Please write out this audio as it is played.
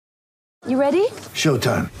You ready?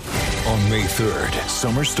 Showtime. On May 3rd,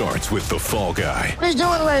 summer starts with The Fall Guy. Let's do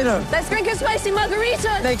it later. Let's drink a spicy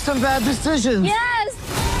margarita. Make some bad decisions. Yes!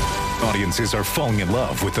 Audiences are falling in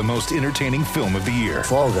love with the most entertaining film of the year.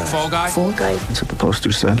 Fall Guy. Fall Guy? Fall Guy. That's what the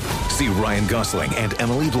poster said. See Ryan Gosling and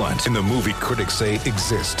Emily Blunt in the movie critics say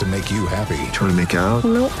exists to make you happy. Trying to make it out?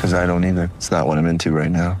 Nope. Because I don't either. It's not what I'm into right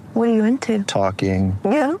now. What are you into? Talking.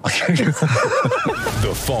 Yeah.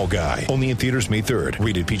 The Fall Guy. Only in theaters May 3rd.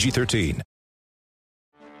 Rated PG-13.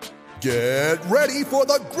 Get ready for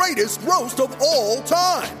the greatest roast of all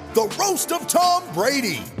time. The Roast of Tom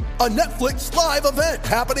Brady. A Netflix live event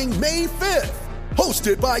happening May 5th.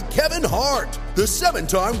 Hosted by Kevin Hart. The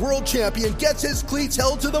 7-time world champion gets his cleats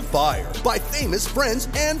held to the fire by famous friends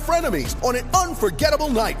and frenemies on an unforgettable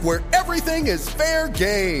night where everything is fair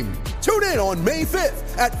game. Tune in on May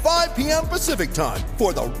 5th at 5 p.m. Pacific time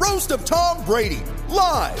for the Roast of Tom Brady.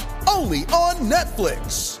 Live only on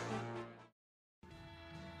Netflix.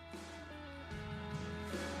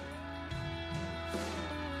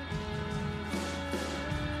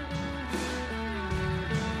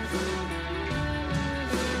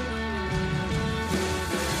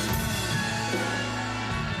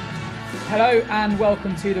 Hello and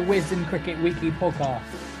welcome to the Wisden Cricket Weekly podcast.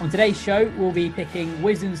 On today's show, we'll be picking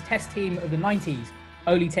Wisden's test team of the 90s,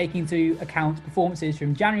 only taking into account performances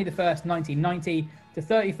from January the 1st, 1990 to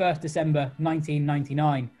 31st December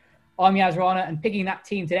 1999. I'm Yas Rana, and picking that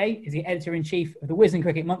team today is the editor-in-chief of the Wisden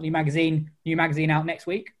Cricket Monthly magazine, new magazine out next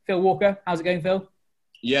week, Phil Walker. How's it going, Phil?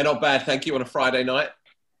 Yeah, not bad, thank you, on a Friday night.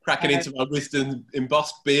 Cracking into my Wisden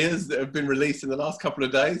embossed beers that have been released in the last couple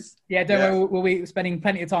of days. Yeah, don't worry, we'll be spending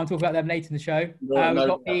plenty of time talking about them later in the show. We've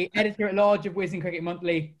got the editor-at-large of Wisden Cricket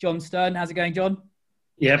Monthly, John Stern. How's it going, John?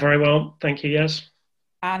 Yeah, very well. Thank you, yes.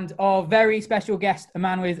 And our very special guest, a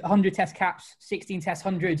man with 100 test caps, 16 test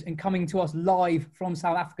hundreds, and coming to us live from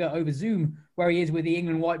South Africa over Zoom, where he is with the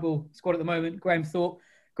England white ball squad at the moment, Graham Thorpe.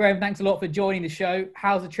 Graham, thanks a lot for joining the show.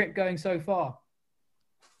 How's the trip going so far?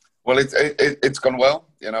 Well, it's gone well.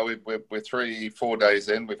 You know, we're 3-4 days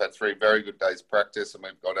in. We've had 3 very good days practice, and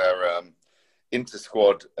we've got our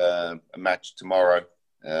inter-squad match tomorrow,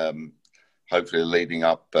 hopefully leading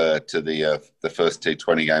up to the first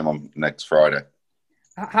T20 game on next Friday.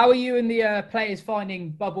 How are you and the players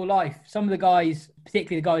finding bubble life? Some of the guys,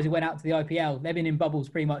 particularly the guys who went out to the IPL, they've been in bubbles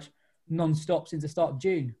pretty much non-stop since the start of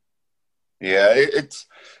June. Yeah, it's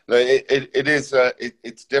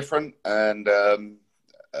different, and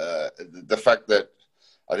the fact that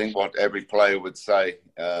I think what every player would say,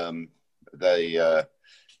 they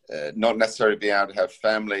not necessarily being able to have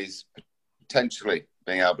families, potentially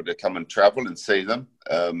being able to come and travel and see them,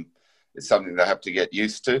 is something they have to get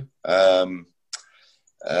used to.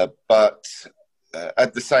 But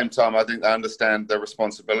at the same time, I think they understand the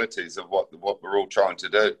responsibilities of what we're all trying to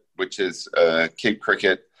do, which is keep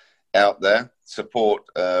cricket out there, support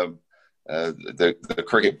the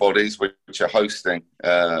cricket bodies which are hosting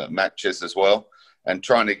matches as well, and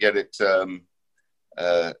trying to get it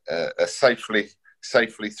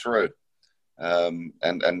safely through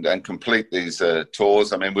and complete these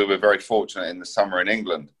tours. I mean, we were very fortunate in the summer in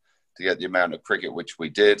England to get the amount of cricket which we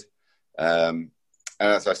did. And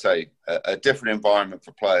as I say, a different environment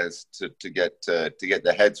for players to get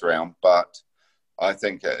their heads around. But I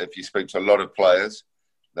think if you speak to a lot of players,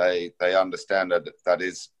 they understand that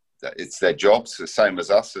it's their jobs, the same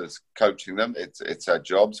as us as coaching them. It's our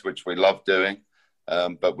jobs, which we love doing,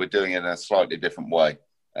 but we're doing it in a slightly different way.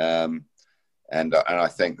 And I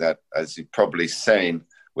think that, as you've probably seen,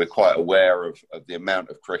 we're quite aware of the amount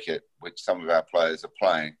of cricket which some of our players are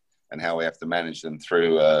playing and how we have to manage them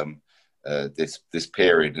through this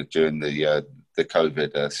period during the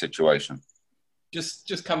COVID situation.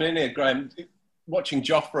 Just coming in here, Graham, watching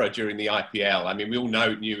Jofra during the IPL, I mean, we all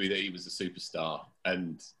knew that he was a superstar,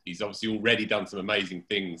 and he's obviously already done some amazing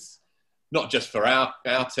things, not just for our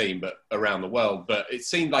team, but around the world. But it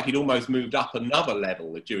seemed like he'd almost moved up another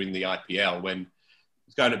level during the IPL when he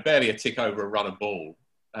was going to barely a tick over a run of ball,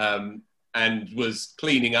 and was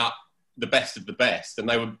cleaning up the best of the best, and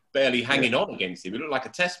they were barely hanging on against him. It looked like a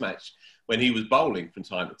test match when he was bowling from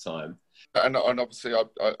time to time. And obviously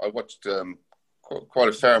I watched quite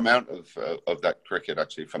a fair amount of that cricket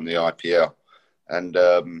actually from the IPL, and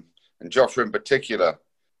Jofra in particular.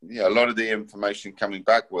 Yeah, a lot of the information coming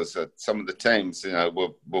back was that some of the teams,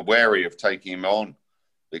 were wary of taking him on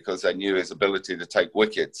because they knew his ability to take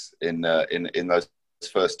wickets in those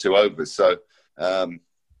first 2 overs. So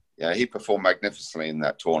he performed magnificently in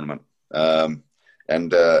that tournament, and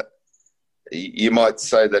you might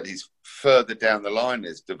say that he's further down the line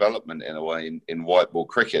his development in a way in white ball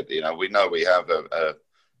cricket. We know we have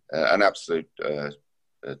an absolute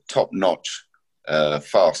top-notch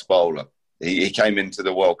fast bowler. He came into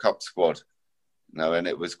the World Cup squad, and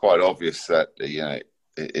it was quite obvious that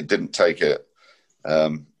it didn't take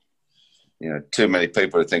too many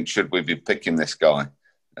people to think, should we be picking this guy?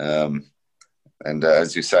 And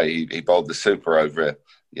as you say, he bowled the super over,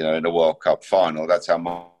 in a World Cup final. That's how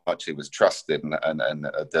much he was trusted and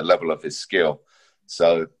the level of his skill.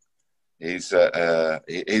 So he's a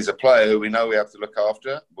player who we know we have to look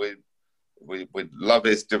after. We'd love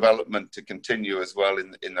his development to continue as well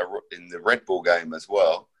in the Red Bull game as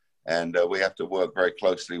well. And we have to work very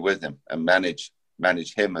closely with him and manage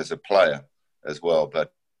him as a player as well.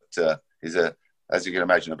 But he's as you can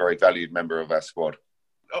imagine, a very valued member of our squad.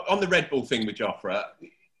 On the Red Bull thing with Jofra,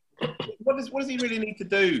 what does he really need to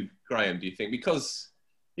do, Graham, do you think? Because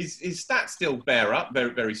his stats still bear up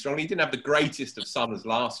very, very strongly. He didn't have the greatest of summers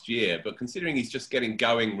last year, but considering he's just getting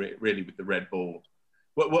going really with the Red Bull,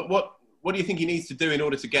 what do you think he needs to do in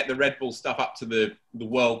order to get the Red Bull stuff up to the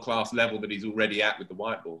world-class level that he's already at with the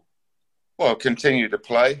white ball? Well, continue to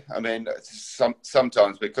play. I mean,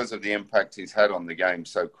 sometimes because of the impact he's had on the game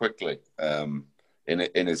so quickly in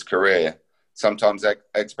his career, sometimes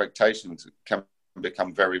expectations can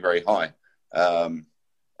become very, very high. From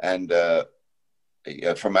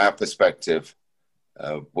our perspective,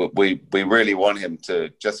 we really want him to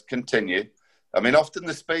just continue. I mean, often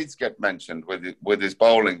the speeds get mentioned with his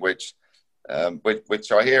bowling, which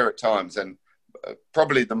I hear at times, and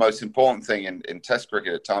probably the most important thing in Test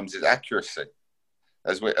cricket at times is accuracy.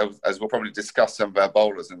 As we'll probably discuss some of our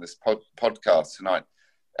bowlers in this podcast tonight,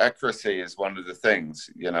 accuracy is one of the things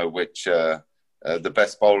which the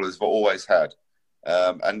best bowlers have always had,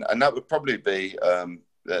 and that would probably be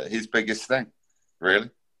his biggest thing, really,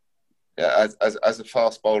 as a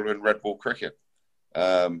fast bowler in Red Bull cricket,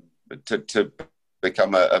 to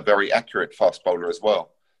become a very accurate fast bowler as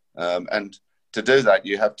well, and to do that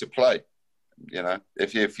you have to play.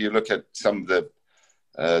 If you look at some of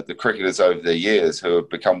the cricketers over the years who have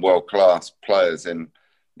become world-class players in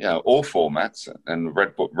all formats, and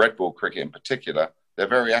Red Bull cricket in particular, they're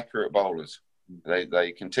very accurate bowlers.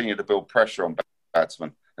 They continue to build pressure on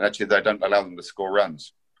batsmen, and actually they don't allow them to score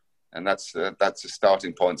runs, and that's a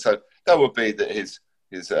starting point. So that would be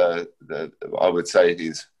I would say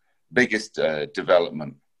his biggest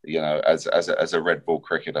development, as a Red Bull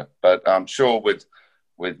cricketer. But I'm sure with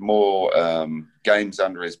more games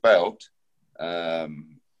under his belt,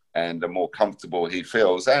 and the more comfortable he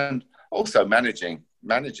feels, and also managing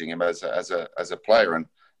him as a player, and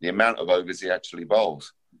the amount of overs he actually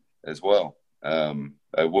bowls as well,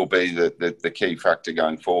 will be the key factor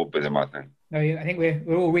going forward with him, I think. No, I think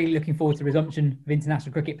we're all really looking forward to the resumption of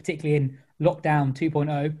international cricket, particularly in lockdown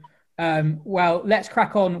 2.0. Well, let's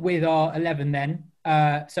crack on with our 11 then.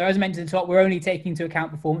 So as I mentioned at the top, we're only taking into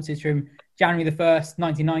account performances from January the 1st,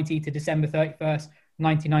 1990 to December 31st,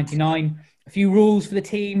 1999. A few rules for the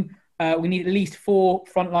team. We need at least 4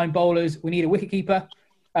 frontline bowlers. We need a wicketkeeper.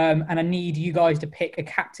 And I need you guys to pick a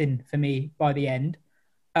captain for me by the end.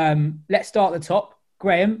 Let's start at the top.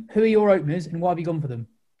 Graham, who are your openers and why have you gone for them?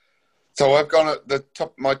 So I've gone at the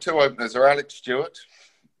top. My 2 openers are Alex Stewart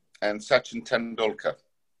and Sachin Tendulkar.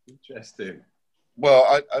 Interesting.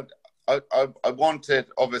 Well, I wanted,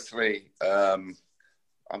 obviously, I'm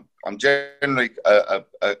generally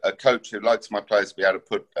a coach who likes my players to be able to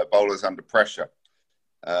put bowlers under pressure.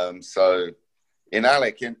 So in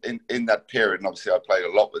Alec, in that period, and obviously I played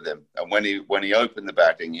a lot with him, and when he opened the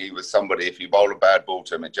batting, he was somebody, if you bowl a bad ball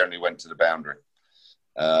to him, it generally went to the boundary.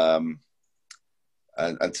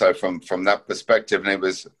 And so from that perspective, and it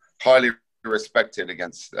was highly respected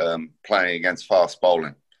against playing against fast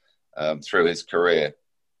bowling through his career.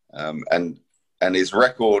 And his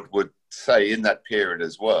record would say in that period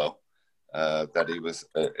as well that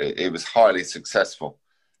he was highly successful.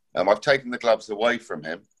 I've taken the gloves away from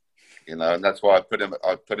him, and that's why I put him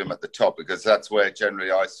at the top, because that's where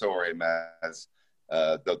generally I saw him as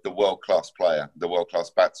the world-class player, the world-class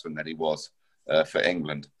batsman that he was for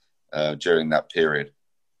England during that period.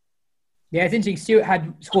 Yeah, it's interesting. Stewart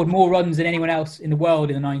had scored more runs than anyone else in the world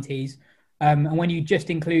in the 90s. And when you just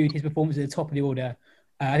include his performance at the top of the order,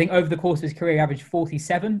 I think over the course of his career, he averaged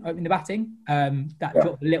 47 opening the batting. That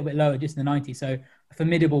dropped a little bit lower just in the 90s. So a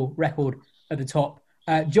formidable record at the top.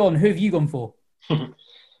 John, who have you gone for?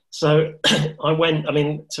 So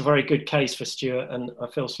it's a very good case for Stewart, and I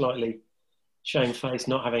feel slightly shamefaced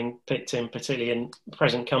not having picked him, particularly in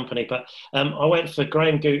present company. But I went for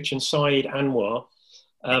Graham Gooch and Saeed Anwar.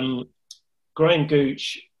 Graham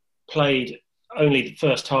Gooch played only the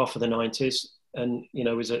first half of the 90s and,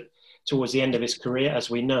 was towards the end of his career, as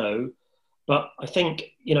we know. But I think,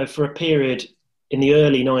 for a period in the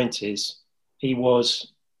early 90s, he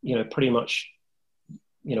was pretty much,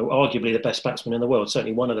 arguably the best batsman in the world,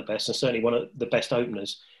 certainly one of the best, and certainly one of the best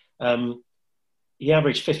openers. He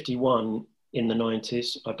averaged 51 in the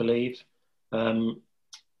 90s, I believe.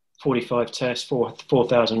 45 tests,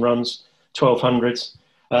 4,000 runs, 1,200s.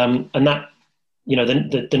 And that, the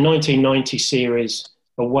 1990 series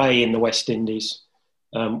away in the West Indies,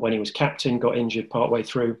 when he was captain, got injured partway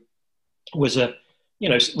through, was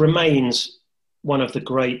remains one of the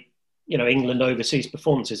great, England overseas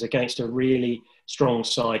performances against a really strong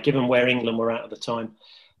side, given where England were at the time.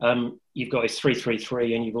 You've got his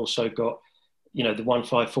 3-3-3, and you've also got, the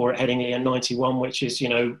 154 at Headingley in 91, which is,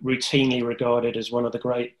 routinely regarded as one of the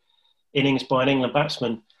great innings by an England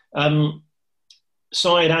batsman.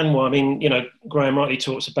 Syed Anwar, Graham rightly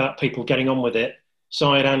talks about people getting on with it.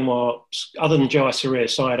 Syed Anwar, other than Jai Surya,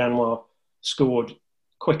 Syed Anwar scored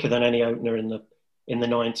quicker than any opener in the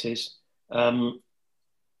 90s.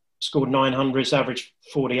 Scored 900s, averaged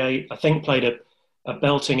 48. I think played a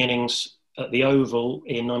belting innings at the Oval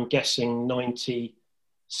in, I'm guessing,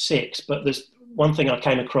 96. But there's one thing I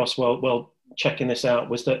came across while checking this out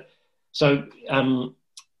was that,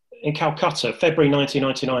 in Calcutta, February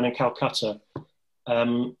 1999 in Calcutta,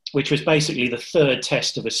 which was basically the third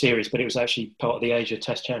test of a series, but it was actually part of the Asia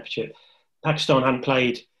Test Championship. Pakistan hadn't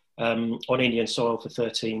played on Indian soil for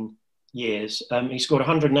 13 years. He scored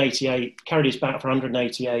 188, carried his bat for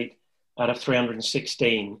 188 out of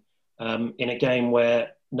 316 in a game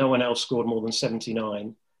where no one else scored more than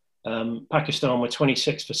 79. Pakistan were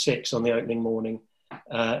 26 for 6 on the opening morning,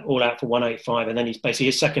 all out for 185, and then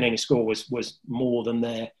his second innings score was more than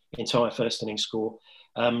their entire first innings score.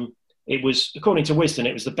 It was, according to Wisden,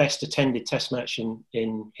 it was the best attended Test match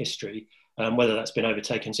in history. Whether that's been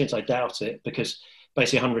overtaken since, I doubt it, because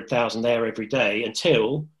basically 100,000 there every day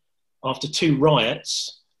until after 2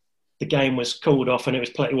 riots, the game was called off and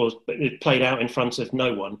it played out in front of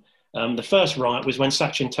no one. The first riot was when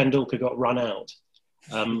Sachin Tendulkar got run out,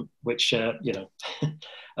 which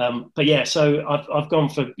but yeah. So I've gone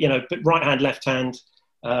for right hand, left hand,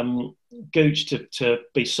 Gooch to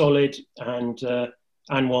be solid, and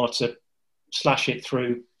Anwar to slash it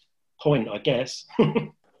through point, I guess.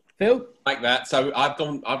 Phil? Like that. So I've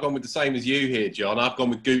gone with the same as you here, John. I've gone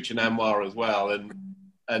with Gooch and Anwar as well,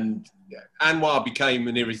 and Anwar became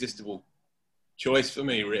an irresistible choice for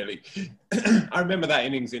me, really. I remember that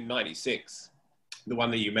innings in '96, the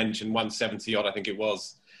one that you mentioned, 170 odd, I think it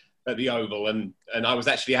was, at the Oval, and I was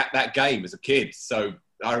actually at that game as a kid, so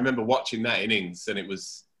I remember watching that innings, and it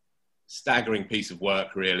was a staggering piece of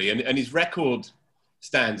work, really. And his record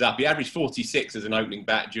stands up. He averaged 46 as an opening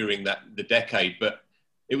bat during the decade, but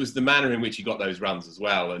it was the manner in which he got those runs as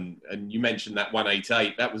well. And you mentioned that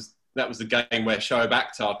 188. That was the game where Shoaib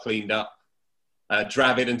Akhtar cleaned up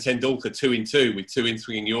Dravid and Tendulkar 2-in-2 with 2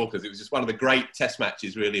 in-swinging Yorkers. It was just one of the great Test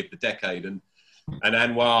matches, really, of the decade. And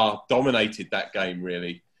Anwar dominated that game,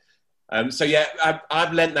 really. So, yeah,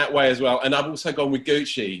 I've lent that way as well. And I've also gone with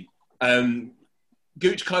Goochie.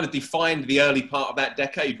 Gooch kind of defined the early part of that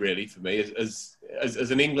decade, really, for me, as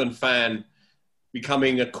an England fan,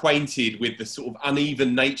 becoming acquainted with the sort of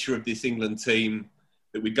uneven nature of this England team,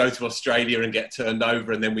 that we'd go to Australia and get turned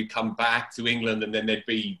over, and then we'd come back to England, and then there'd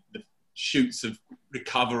be the shoots of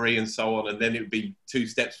recovery and so on, and then it would be 2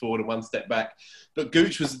 steps forward and 1 step back. But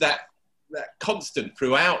Gooch was that constant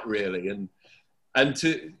throughout, really, and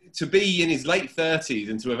to be in his late 30s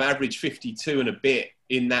and to have averaged 52 and a bit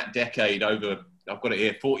in that decade over, I've got it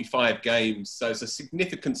here, 45 games. So it's a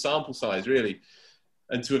significant sample size, really.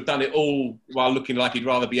 And to have done it all while looking like he'd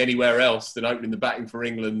rather be anywhere else than opening the batting for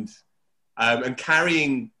England, and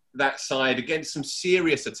carrying that side against some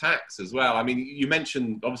serious attacks as well. I mean, you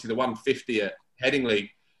mentioned, obviously, the 150 at Headingley,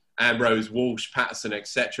 Ambrose, Walsh, Patterson,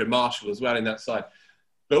 etc., Marshall as well in that side.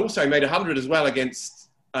 But also he made 100 as well against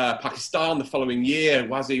Pakistan the following year,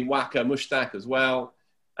 Wasim, Waqar, Mushtaq as well.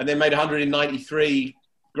 And then made 100 in 93,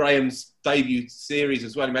 Graham's debut series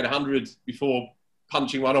as well. He made 100 before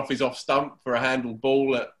punching one off his off stump for a handled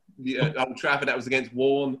ball at Old Trafford. That was against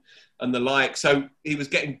Warne and the like. So he was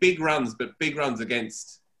getting big runs, but big runs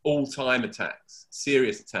against all-time attacks,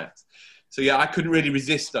 serious attacks. So yeah, I couldn't really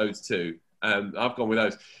resist those two. I've gone with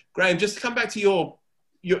those. Graham, just to come back to your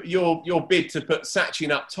bid to put Sachin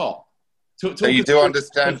up top. So you do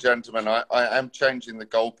understand, gentlemen, I am changing the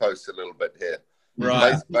goalposts a little bit here.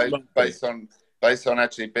 Right. Based on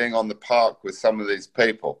actually being on the park with some of these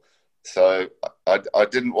people. So I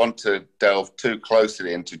didn't want to delve too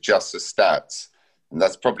closely into just the stats. And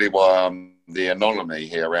that's probably why I'm the anomaly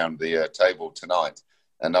here around the table tonight.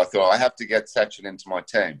 And I thought I have to get Sachin into my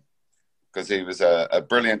team because he was a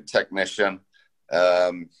brilliant technician.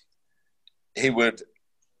 He would,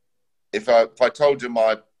 if I told you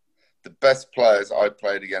my the best players I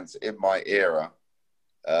played against in my era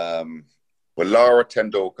were Lara,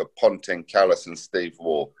 Tendulkar, Ponting, Callis and Steve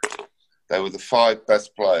Waugh. They were the 5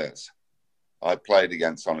 best players I played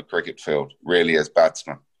against on a cricket field, really, as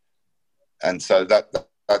batsmen. And so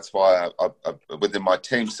that's why within my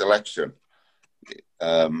team selection,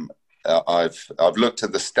 I've looked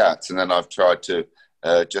at the stats and then I've tried to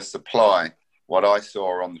just apply what I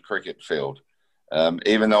saw on the cricket field.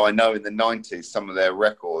 Even though I know in the 90s some of their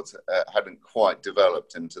records hadn't quite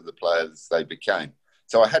developed into the players they became.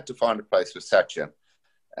 So I had to find a place for Sachin,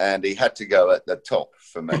 and he had to go at the top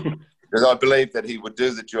for me because I believed that he would do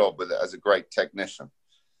the job with it as a great technician.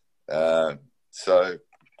 So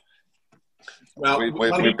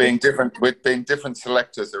we're being different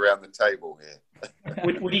selectors around the table here.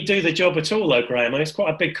 Would he do the job at all, though, Graham? I mean, it's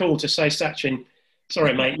quite a big call to say, Sachin,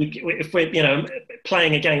 sorry, mate, if we're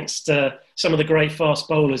playing against some of the great fast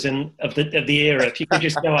bowlers of the era, if you could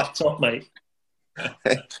just go up top, mate.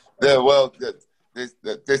 Yeah, well,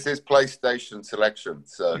 this is PlayStation selection,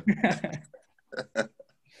 so.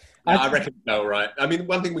 I reckon no, right. I mean,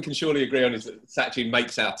 one thing we can surely agree on is that Sachin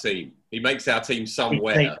makes our team. He makes our team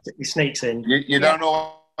somewhere. He sneaks in. You don't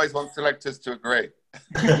always want selectors to agree.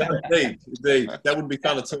 Indeed. That wouldn't be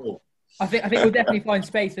fun at all. I think we'll definitely find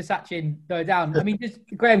space for Sachin go down. I mean, just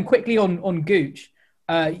Graham, quickly on Gooch.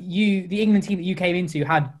 The England team that you came into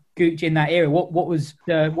had Gooch in that era. What was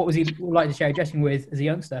he like to share a dressing with as a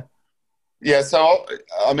youngster? Yeah, so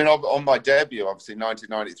I mean, on my debut, obviously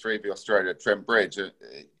 1993 for Australia at Trent Bridge,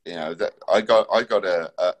 I got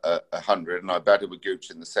a 100, and I batted with Gooch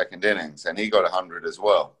in the second innings, and he got 100 as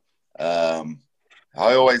well.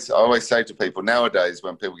 I always say to people nowadays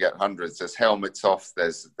when people get hundreds, there's helmets off,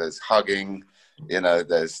 there's hugging,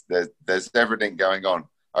 there's everything going on.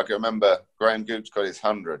 I can remember Graham Gooch got his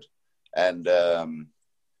 100, and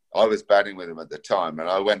I was batting with him at the time, and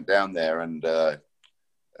I went down there and.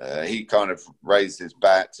 He kind of raised his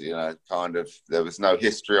bat, there was no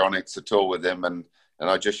histrionics at all with him. And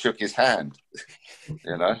I just shook his hand,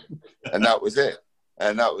 and that was it.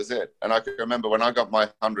 And I can remember when I got my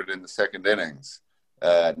 100 in the second innings,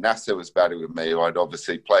 Nasser was batting with me, who I'd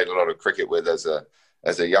obviously played a lot of cricket with as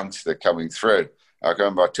a youngster coming through. I can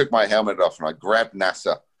remember I took my helmet off and I grabbed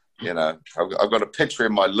Nasser, I've got a picture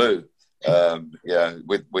in my loo,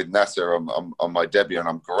 with Nasser on my debut, and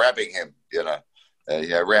I'm grabbing him,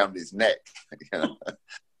 around his neck, and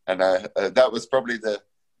that was probably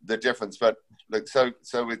the difference. But look, so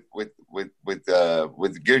with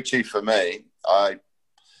Gucci for me,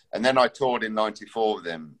 and then I toured in '94 with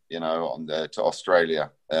him, to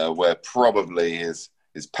Australia, where probably his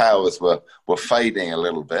powers were fading a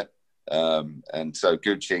little bit, and so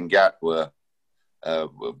Gucci and Gat were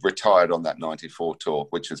retired on that '94 tour,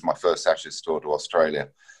 which was my first Ashes tour to Australia.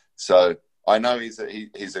 So I know he's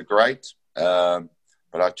a great.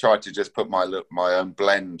 But I tried to just put my own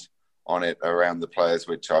blend on it around the players,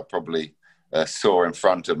 which I probably saw in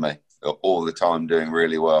front of me all the time, doing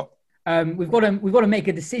really well. We've got to make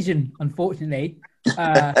a decision, unfortunately,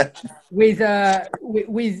 with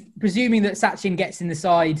presuming that Sachin gets in the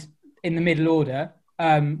side in the middle order.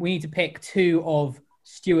 We need to pick 2 of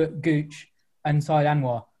Stuart, Gooch, and Syed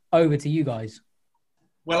Anwar. Over to you guys.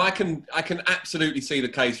 Well, I can absolutely see the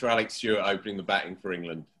case for Alex Stewart opening the batting for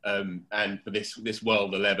England, and for this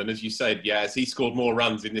World 11. As you said, Yaz, he scored more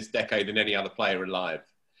runs in this decade than any other player alive.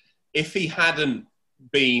 If he hadn't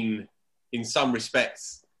been, in some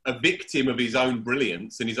respects, a victim of his own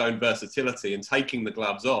brilliance and his own versatility and taking the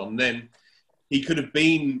gloves on, then he could have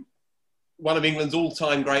been one of England's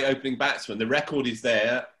all-time great opening batsmen. The record is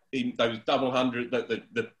there. Those double hundred,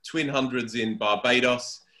 the twin hundreds in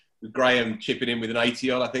Barbados, with Graham chipping in with an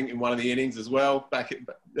 80-odd, I think, in one of the innings as well, back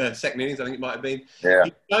at second innings, I think it might have been. Yeah.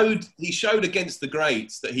 He showed against the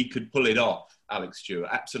greats that he could pull it off, Alex Stewart,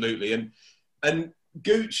 absolutely. And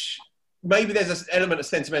Gooch, maybe there's an element of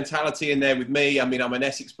sentimentality in there with me. I mean, I'm an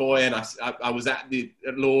Essex boy, and I was at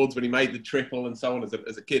Lord's when he made the triple and so on as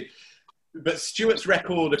a kid. But Stewart's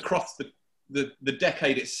record across the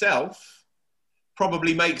decade itself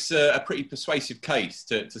probably makes a pretty persuasive case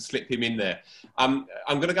to slip him in there. I'm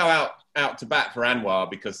going to go out to bat for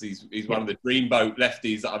Anwar because he's one of the dreamboat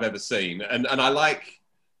lefties that I've ever seen. And I like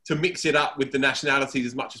to mix it up with the nationalities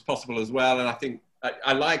as much as possible as well. And I think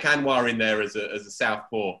I like Anwar in there as a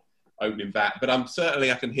southpaw opening bat. But I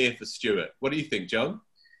can hear for Stewart. What do you think, John?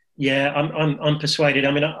 Yeah, I'm persuaded.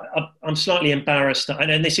 I mean, I'm slightly embarrassed.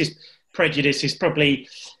 And this is prejudice, is probably...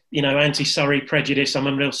 anti-Surrey prejudice. I'm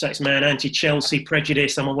a Middlesex man. Anti-Chelsea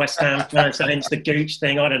prejudice. I'm a West Ham fan, so hence the Gooch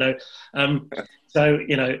thing. I don't know. So,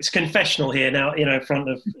 it's confessional here now, in front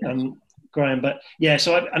of Graham. But, yeah,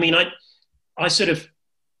 so, I sort of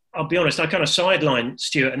I'll be honest, I kind of sidelined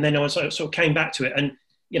Stuart, and then I sort of came back to it, and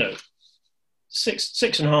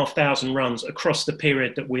six and a half thousand runs across the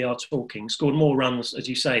period that we are talking, scored more runs, as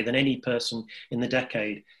you say, than any person in the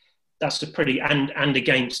decade. That's a pretty and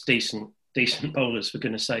against decent bowlers, for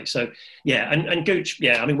goodness sake. So yeah, and Gooch,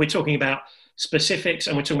 yeah, I mean, we're talking about specifics,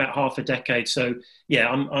 and we're talking about half a decade. So yeah,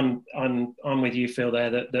 I'm with you, Phil, there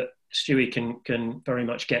that Stewie can very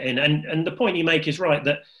much get in. And the point you make is right,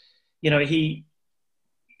 that he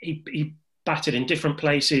batted in different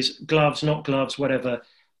places, gloves, not gloves, whatever.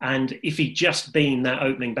 And if he'd just been that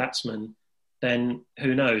opening batsman, then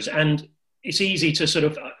who knows? And it's easy to sort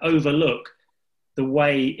of overlook the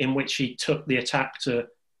way in which he took the attack to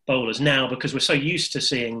bowlers now, because we're so used to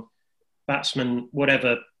seeing batsmen,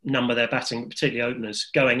 whatever number they're batting, particularly openers,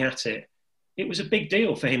 going at it. It was a big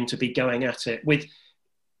deal for him to be going at it with,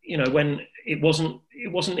 when it wasn't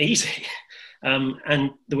easy. And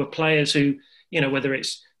there were players who, whether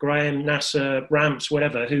it's Graham, Nasser, Ramps,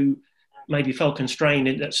 whatever, who maybe felt constrained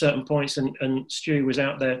at certain points, and Stewie was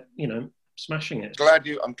out there, smashing it.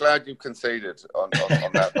 I'm glad you conceded on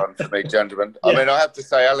that one for me, gentlemen. Yeah. I mean, I have to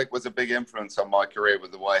say, Alec was a big influence on my career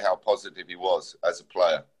with the way how positive he was as a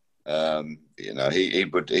player.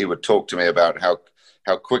 He would talk to me about how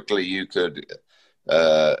quickly you could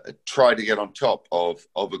try to get on top of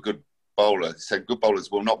a good bowler. He said, good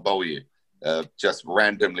bowlers will not bowl you just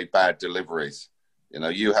randomly bad deliveries.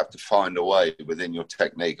 You have to find a way within your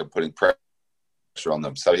technique of putting pressure on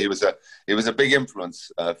them. So he was a big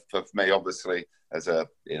influence for me, obviously, as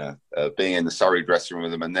being in the Surrey dressing room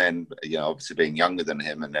with him, and then obviously being younger than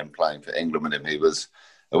him, and then playing for England with him.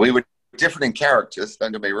 We were different in characters,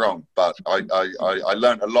 don't get me wrong, but I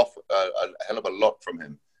learned a hell of a lot from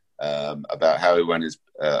him about how he went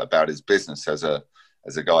about his business as a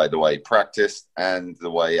guy, the way he practiced, and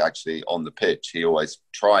the way actually on the pitch he always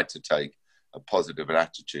tried to take a positive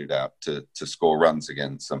attitude out to score runs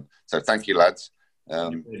against them. So thank you, lads.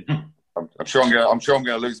 I'm sure I'm going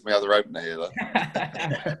to lose my other opener here, though.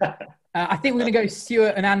 I think we're going to go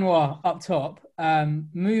Stuart and Anwar up top.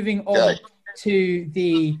 Moving on to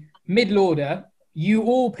the middle order, you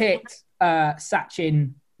all picked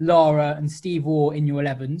Sachin, Lara, and Steve Waugh in your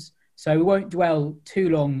 11s, so we won't dwell too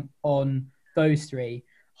long on those three.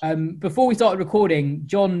 Before we started recording,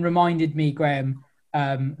 John reminded me, Graham,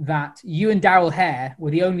 that you and Daryl Hare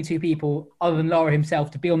were the only two people other than Lara himself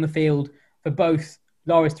to be on the field for both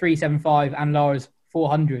Lara's 375 and Lara's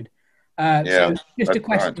 400. So just a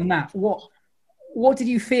question on that. What did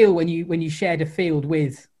you feel when you shared a field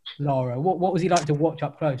with Lara? What was he like to watch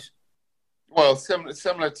up close? Well,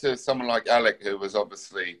 similar to someone like Alec, who was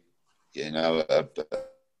obviously, from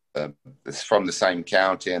the same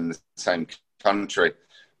county and the same country.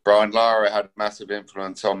 Brian Lara had a massive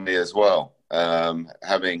influence on me as well.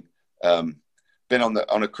 Having been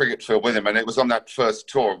on a cricket field with him, and it was on that first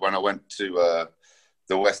tour when I went to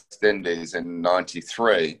the West Indies in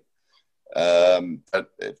 '93.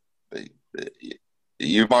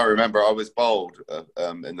 You might remember I was bowled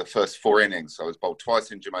in the first 4 innings. I was bowled twice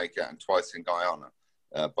in Jamaica and twice in Guyana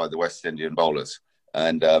by the West Indian bowlers.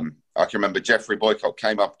 And I can remember Geoffrey Boycott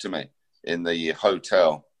came up to me in the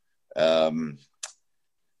hotel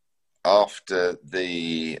after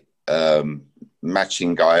the match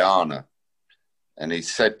in Guyana, and he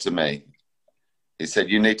said to me,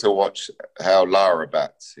 you need to watch how Lara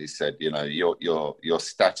bats. He said, you're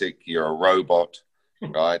static, you're a robot,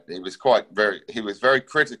 right? He was very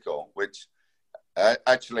critical, which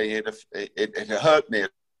actually it hurt me a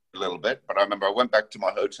little bit. But I remember I went back to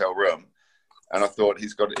my hotel room, and I thought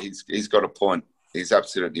he's got a point. He's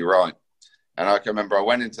absolutely right. And I can remember I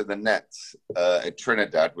went into the nets at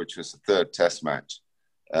Trinidad, which was the third test match.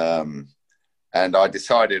 And I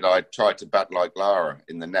decided I'd try to bat like Lara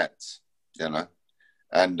in the nets, and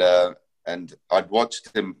I'd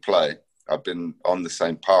watched him play. I've been on the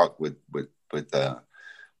same park with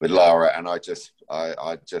Lara, and I just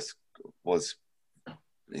was,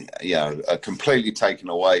 completely taken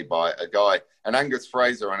away by a guy. And Angus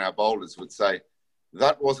Fraser and our bowlers would say,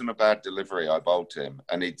 that wasn't a bad delivery I bowled to him.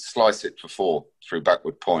 And he'd slice it for 4 through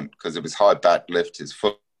backward point because it was high bat lift, his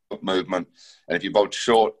foot movement. And if you bowled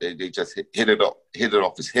short, he just hit it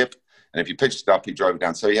off his hip. And if you pitched it up, he drove it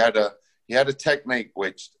down. So he had a technique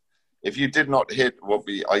which, if you did not hit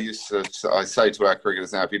I say to our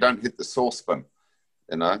cricketers now, if you don't hit the saucepan,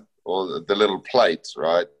 or the little plate,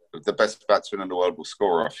 right, the best batsman in the world will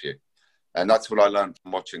score off you. And that's what I learned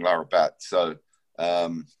from watching Lara bat. So,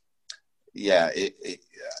 he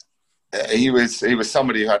was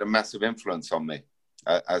somebody who had a massive influence on me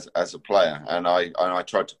as a player, and I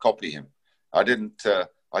tried to copy him. I didn't.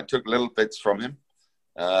 I took little bits from him,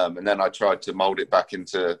 And then I tried to mould it back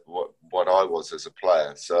into what I was as a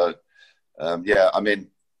player. So, I mean,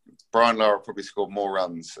 Brian Lara probably scored more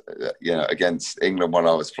runs, against England when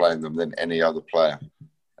I was playing them than any other player.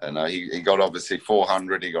 And he got obviously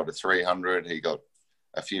 400, he got a 300, he got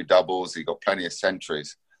a few doubles, he got plenty of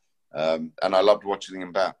centuries. And I loved watching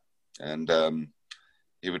him bat. And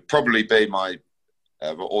he would probably be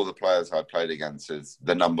of all the players I played against, is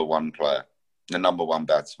the number one player, the number one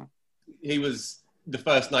batsman. He was the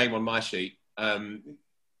first name on my sheet. The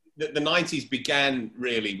 90s began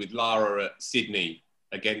really with Lara at Sydney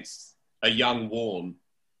against a young Warne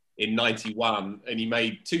in 91, and he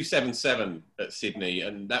made 277 at Sydney,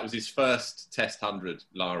 and that was his first Test 100,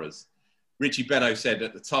 Lara's. Richie Benaud said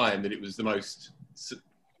at the time that it was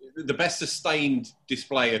the best sustained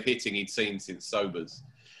display of hitting he'd seen since Sobers.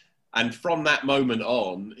 And from that moment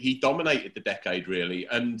on, he dominated the decade, really.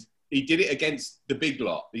 And he did it against the big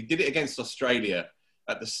lot. He did it against Australia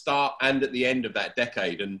at the start and at the end of that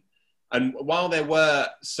decade. And while there were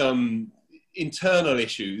some internal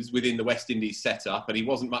issues within the West Indies setup, and he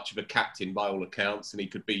wasn't much of a captain by all accounts, and he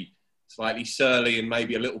could be slightly surly and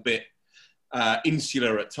maybe a little bit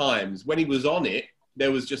insular at times, when he was on it,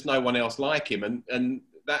 there was just no one else like him. And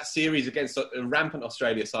that series against a rampant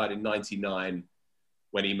Australia side in 99,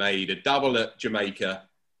 when he made a double at Jamaica,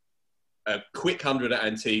 a quick 100 at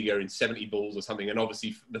Antigua in 70 balls or something, and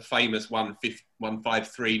obviously the famous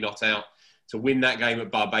 153 not out to win that game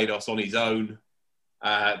at Barbados on his own.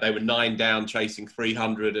 They were 9 down chasing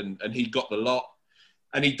 300, and he got the lot.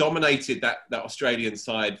 And he dominated that Australian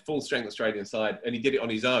side, full-strength Australian side, and he did it on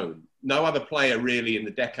his own. No other player really in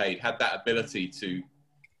the decade had that ability to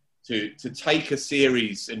take a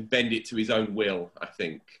series and bend it to his own will, I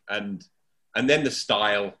think. And then the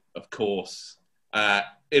style, of course,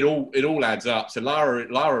 it all adds up. So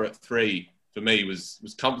Lara at 3 for me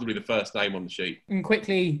was comfortably the first name on the sheet. And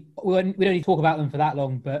quickly, we don't need to talk about them for that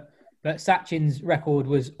long, but Sachin's record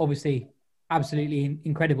was obviously absolutely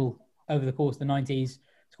incredible over the course of the 90s.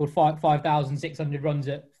 Scored 5,600 runs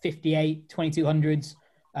at 58, 2200s,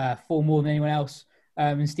 4 more than anyone else.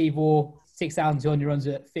 And Steve Waugh, 6,200 runs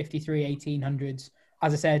at 53, 1800s.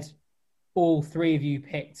 As I said, all three of you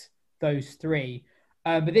picked those 3.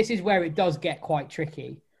 But this is where it does get quite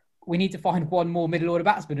tricky. We need to find one more middle order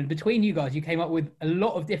batsman. And between you guys, you came up with a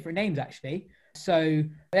lot of different names, actually. So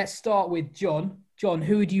let's start with John. John,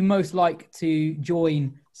 who would you most like to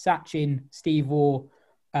join Sachin, Steve Waugh,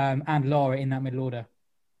 and Lara in that middle order?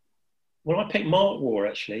 Well, I picked Mark Waugh,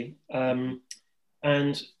 actually,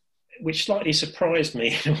 and which slightly surprised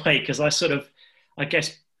me in a way, because I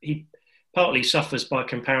guess he partly suffers by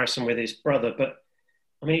comparison with his brother, but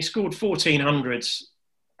I mean, he scored 1400s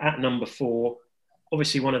at number 4,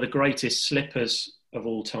 obviously one of the greatest slippers of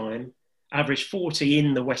all time, averaged 40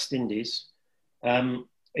 in the West Indies.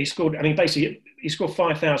 He scored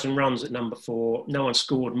 5,000 runs at number 4. No one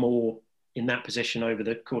scored more in that position over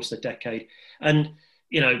the course of the decade. And,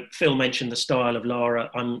 Phil mentioned the style of Lara.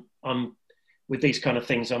 I'm with these kind of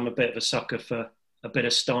things, I'm a bit of a sucker for a bit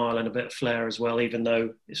of style and a bit of flair as well, even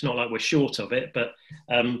though it's not like we're short of it. But,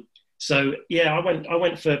 I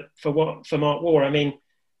went for Mark Waugh. I mean,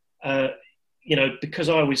 because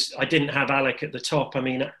I didn't have Alec at the top. I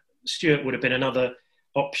mean, Stuart would have been another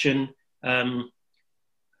option.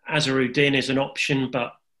 Azharuddin is an option,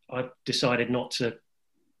 but I decided not to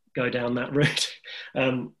go down that route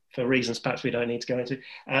for reasons perhaps we don't need to go into.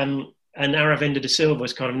 And Aravinda de Silva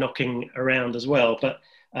was kind of knocking around as well. But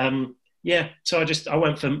so I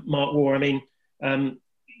went for Mark Waugh. I mean,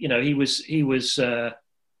 he was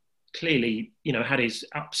clearly, had his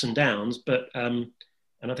ups and downs, but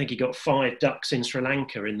and I think he got 5 ducks in Sri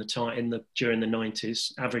Lanka during the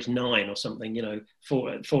 90s, averaged 9 or something,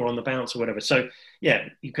 4 on the bounce or whatever. So yeah,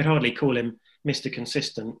 you could hardly call him Mr.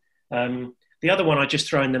 Consistent. The other one I just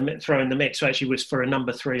throw in the mix actually was for a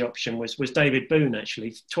number 3 option was David Boone,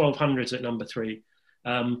 actually 1200s at number 3.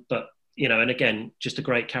 But and again, just a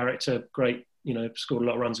great character, great, scored a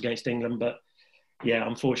lot of runs against England, but yeah,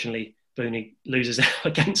 unfortunately Boone loses out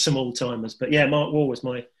against some all-timers. But yeah, Mark Waugh was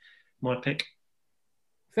my pick.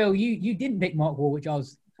 Phil, you didn't pick Mark Waugh, which I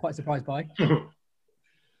was quite surprised by.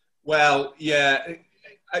 Well, yeah,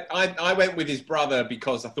 I went with his brother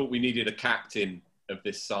because I thought we needed a captain of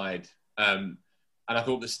this side. And I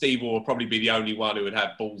thought that Steve Waugh would probably be the only one who would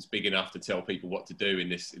have balls big enough to tell people what to do in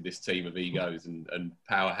this team of egos and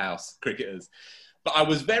powerhouse cricketers. But I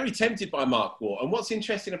was very tempted by Mark Waugh. And what's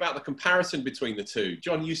interesting about the comparison between the two,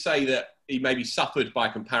 John, you say that he maybe suffered by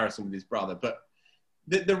comparison with his brother, but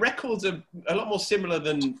the records are a lot more similar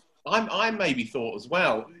than I maybe thought as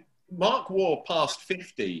well. Mark Waugh passed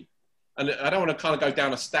 50 and I don't want to kind of go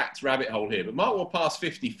down a stats rabbit hole here, but Mark Waugh passed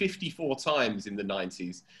 50 54 times in the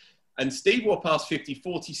 90s. And Steve Waugh passed 50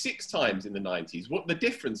 46 times in the 90s. What the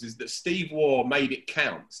difference is that Steve Waugh made it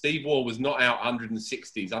count. Steve Waugh was not out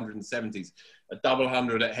 160s, 170s, a double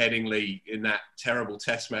hundred at Headingley in that terrible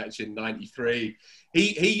test match in 93.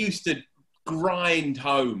 He used to grind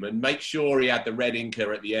home and make sure he had the red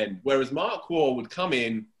inker at the end. Whereas Mark Waugh would come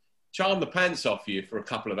in, charm the pants off you for a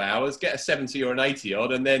couple of hours, get a 70 or an 80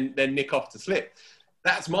 odd, and then nick off to slip.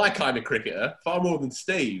 That's my kind of cricketer, far more than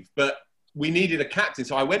Steve. But we needed a captain,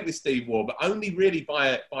 so I went with Steve Waugh, but only really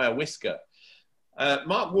by a whisker.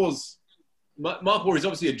 Mark Waugh is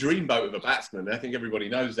obviously a dreamboat of a batsman. I think everybody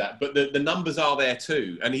knows that. But the numbers are there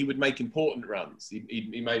too, and he would make important runs.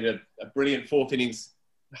 He made a brilliant fourth innings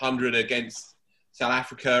 100 against South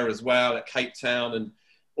Africa as well at Cape Town, and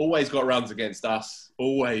always got runs against us.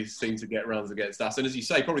 Always seemed to get runs against us. And as you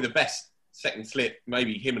say, probably the best second slip,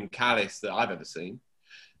 maybe him and Callis, that I've ever seen.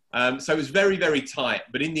 So it was very, very tight.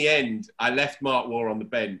 But in the end, I left Mark Waugh on the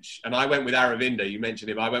bench and I went with Aravinda. You mentioned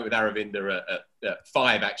him. I went with Aravinda at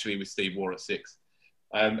 5, actually, with Steve Waugh at 6.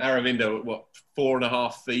 Aravinda,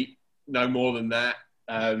 4.5 feet, no more than that.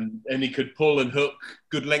 And he could pull and hook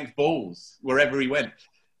good length balls wherever he went.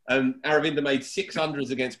 Aravinda made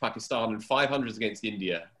 600s against Pakistan and 500s against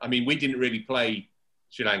India. I mean, we didn't really play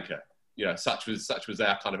Sri Lanka. You know, such was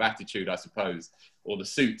our kind of attitude, I suppose, or the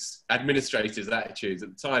suits administrators' attitudes at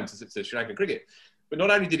the time to Sri Lankan cricket. But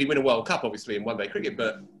not only did he win a World Cup, obviously, in one-day cricket,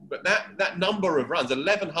 but that number of runs,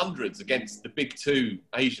 1100s against the big 2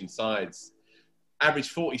 Asian sides,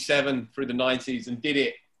 averaged 47 through the 90s, and did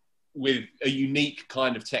it with a unique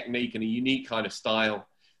kind of technique and a unique kind of style.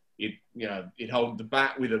 He'd hold the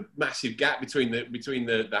bat with a massive gap between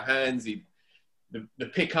the hands. The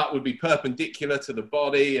pickup would be perpendicular to the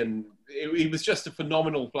body, and he was just a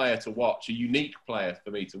phenomenal player to watch, a unique player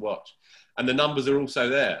for me to watch. And the numbers are also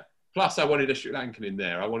there. Plus, I wanted a Sri Lankan in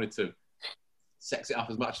there. I wanted to sex it up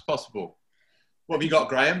as much as possible. What have you got,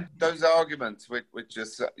 Graham? Those arguments which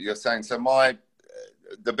you're saying. So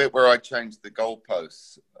the bit where I changed the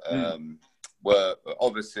goalposts were,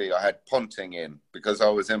 obviously, I had Ponting in because I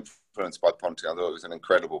was influenced by Ponting. I thought he was an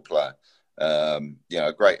incredible player. A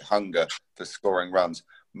great hunger for scoring runs.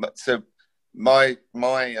 So my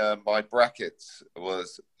brackets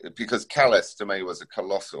was, because Callis to me was a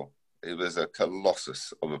colossal. He was a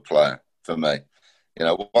colossus of a player for me.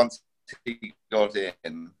 Once he got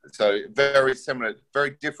in, so very similar,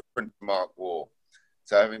 very different to Mark Waugh.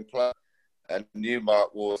 So having played and knew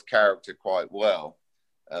Mark Waugh's character quite well,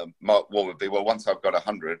 Mark Waugh would be, well, once I've got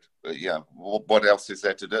 100, what else is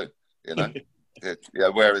there to do?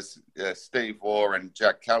 Whereas Steve Waugh and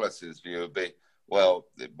Jack Callis's view would be, well,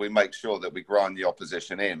 we make sure that we grind the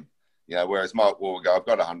opposition in. Whereas Mark Waugh would go, I've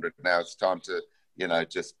got 100 now. It's time to,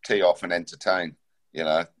 just tee off and entertain.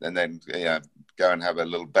 And then go and have a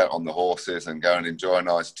little bet on the horses and go and enjoy a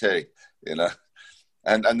nice tea. And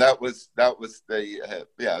that was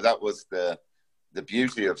the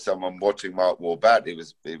beauty of someone watching Mark Waugh bat. He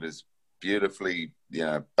was beautifully,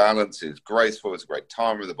 balanced. He was graceful. He was a great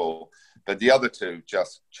timer of the ball. But the other two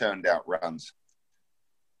just churned out runs.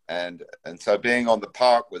 And so being on the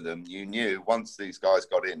park with them, you knew once these guys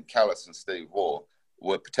got in, Callis and Steve Waugh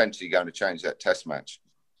were potentially going to change that test match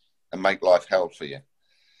and make life hell for you.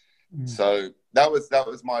 So that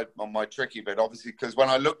was my tricky bit, obviously, because when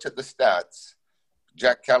I looked at the stats,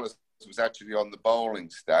 Jack Callis was actually on the bowling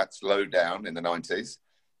stats, low down in the 90s,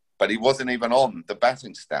 but he wasn't even on the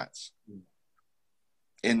batting stats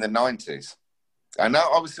in the 90s. And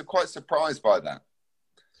I was quite surprised by that,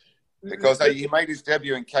 because he made his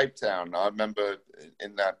debut in Cape Town. I remember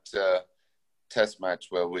in that test match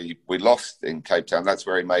where we lost in Cape Town. That's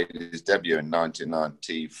where he made his debut in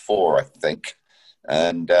 1994, I think.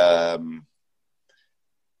 And I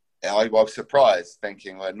was surprised,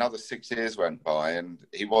 thinking, well, another 6 years went by and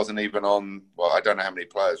he wasn't even on, well, I don't know how many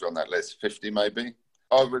players were on that list, 50 maybe.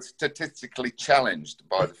 I was statistically challenged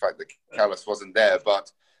by the fact that Callis wasn't there,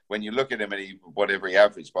 but when you look at him and whatever he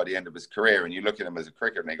averaged by the end of his career, and you look at him as a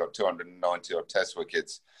cricketer and he got 290 odd test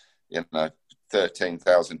wickets,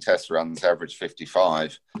 13,000 test runs, average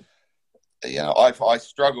 55. I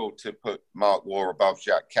struggled to put Mark Waugh above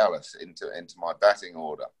Jack Callis into my batting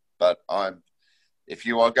order. But if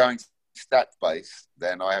you are going stat based,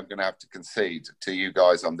 then I am going to have to concede to you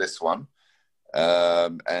guys on this one,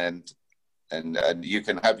 and you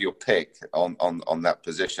can have your pick on that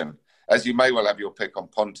position, as you may well have your pick on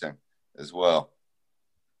Ponting as well.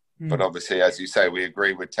 But obviously, as you say, we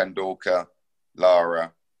agree with Tendulkar,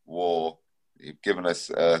 Lara, Waugh. You've given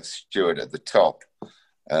us Stewart at the top.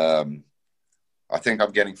 I think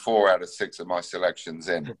I'm getting 4 out of 6 of my selections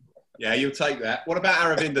in. Yeah, you'll take that. What about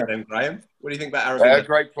Aravinda then, Graham? What do you think about Aravinda?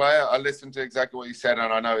 Great player. I listened to exactly what you said,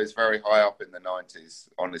 and I know he's very high up in the 90s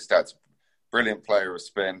on his stats. Brilliant player of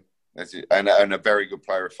spin, and a very good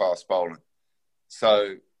player of fast bowling.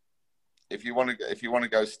 So, if you want to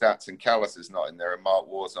go stats, and Callis is not in there, and Mark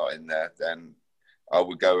Ward's not in there, then I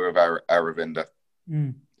would go with Aravinda.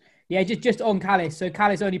 Yeah, just on Callis. So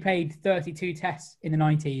Callis only played 32 tests in the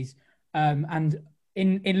 90s, and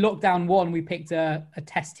in lockdown 1, we picked a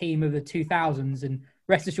test team of the 2000s, and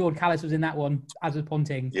rest assured, Callis was in that one, as was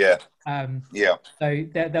Ponting. Yeah. So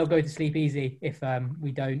they'll go to sleep easy if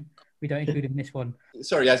we don't include him in this one.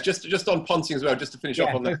 Sorry, guys, just on Ponting as well, just to finish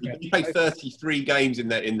off on that. He played 33 games in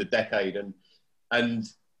the decade, and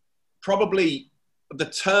probably the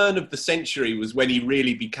turn of the century was when he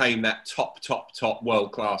really became that top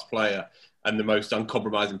world-class player and the most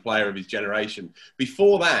uncompromising player of his generation.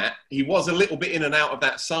 Before that, he was a little bit in and out of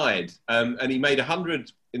that side, and he made 100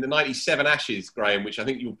 in the 97 Ashes, Graham, which I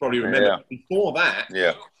think you'll probably remember. Yeah. Before that,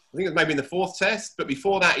 I think it was maybe in the 4th test, but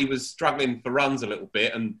before that he was struggling for runs a little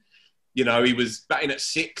bit, and you know, he was batting at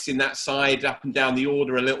 6 in that side, up and down the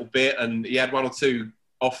order a little bit, and he had 1 or 2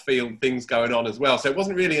 off-field things going on as well. So it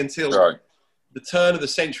wasn't really until the turn of the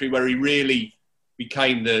century where he really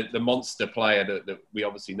became the monster player that we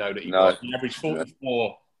obviously know that he was. He averaged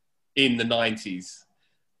 44 in the 90s.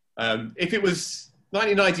 If it was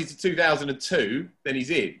 1990 to 2002, then he's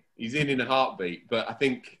in. He's in a heartbeat. But I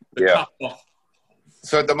think the cut-off...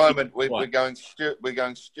 So at the moment, we're going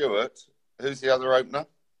Stewart. Who's the other opener?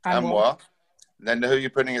 Anwar. Then who are you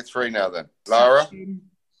putting at 3 now then? Lara?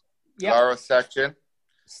 Yep. Lara, Sachin.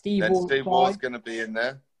 Steve Waugh's going to be in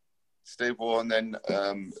there. Steve Waugh, and then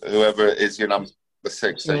whoever is your number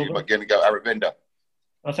 6. So you're going to go Aravinda.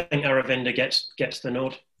 I think Aravinda gets the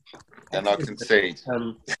nod. And I concede.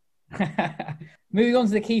 Moving on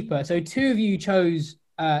to the keeper. So 2 of you chose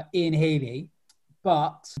Ian Healy,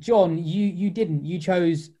 but John, you didn't. You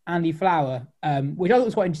chose Andy Flower, which I thought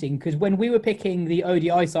was quite interesting because when we were picking the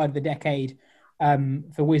ODI side of the decade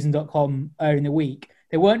for Wisden.com earlier in the week,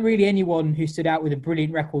 there weren't really anyone who stood out with a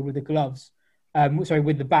brilliant record with the gloves,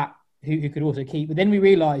 with the bat, who could also keep. But then we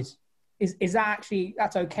realised, is that actually,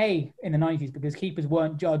 that's okay in the 90s because keepers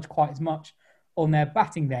weren't judged quite as much on their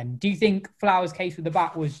batting then. Do you think Flower's case with the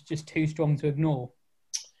bat was just too strong to ignore?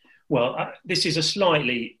 Well, this is a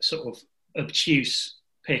slightly sort of obtuse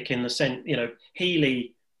pick in the sense, you know,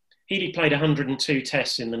 Healy played 102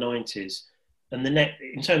 tests in the 90s, and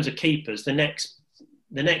in terms of keepers, the next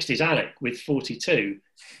is Alec with 42.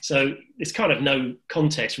 So it's kind of no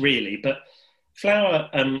context really, but Flower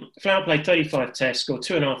played 35 tests, scored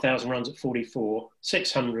 2,500 runs at 44,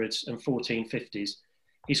 600s and 14 50s.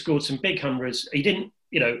 He scored some big hundreds. He didn't,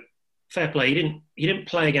 you know, fair play. He didn't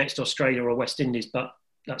play against Australia or West Indies, but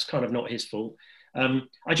that's kind of not his fault.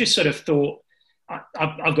 I just sort of thought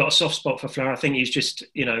I've got a soft spot for Flower. I think he's just,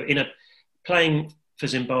 you know, playing for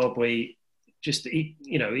Zimbabwe. Just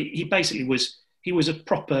he basically was a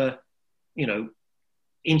proper, you know,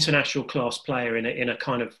 international class player in a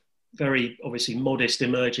kind of very obviously modest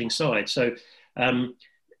emerging side. So,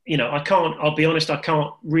 you know, I'll be honest, I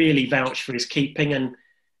can't really vouch for his keeping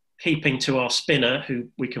to our spinner, who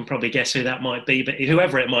we can probably guess who that might be, but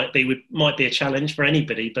whoever it might be might be a challenge for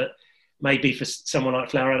anybody, but maybe for someone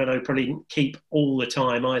like Flower, I don't know, probably didn't keep all the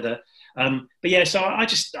time either. But yeah, so I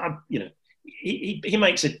you know, he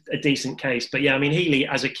makes a decent case, but yeah, I mean, Healy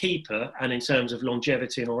as a keeper and in terms of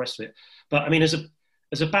longevity and all the rest of it, but I mean, as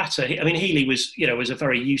a batter, I mean, Healy was a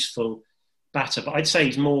very useful batter, but I'd say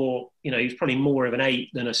he's more, you know, he's probably more of an 8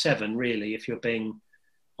 than a 7, really, if you're being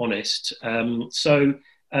honest.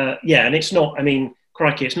 Yeah, and it's not, I mean,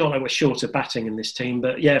 crikey, it's not like we're short of batting in this team,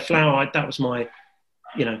 but yeah, Flower, that was my,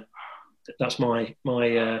 you know, that's my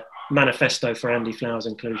manifesto for Andy Flower's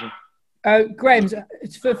inclusion. Graham,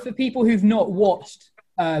 for people who've not watched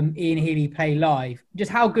Ian Healy play live,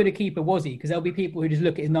 just how good a keeper was he? Because there'll be people who just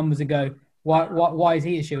look at his numbers and go, why is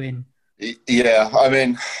he a shoe-in? Yeah, I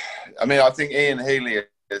mean, I think Ian Healy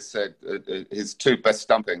has said his 2 best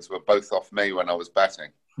stumpings were both off me when I was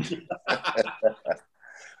batting.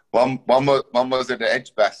 One was at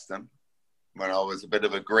Edgbaston when I was a bit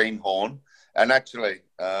of a greenhorn, and actually,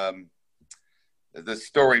 the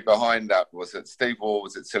story behind that was that Steve Waugh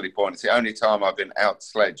was at Silly Point. It's the only time I've been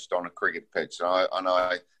out-sledged on a cricket pitch, and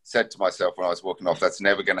I said to myself when I was walking off, that's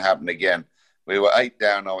never going to happen again. We were 8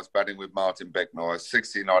 down. I was batting with Martin Bicknell. I was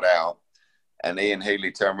 60 not out. And Ian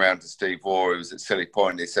Healy turned around to Steve Waugh, who was at Silly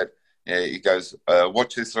Point. And he said, he goes,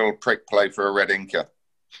 watch this little prick play for a red inker.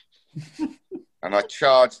 And I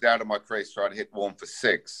charged out of my crease, tried to hit one for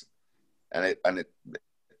 6. And it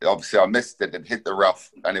obviously I missed it. It hit the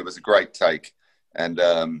rough, and it was a great take. And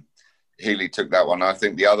Healy took that one. I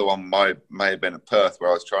think the other one may have been at Perth,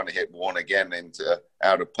 where I was trying to hit one again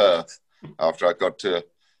out of Perth after I got to.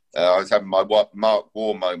 I was having my Mark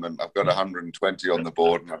Waugh moment. I've got 120 on the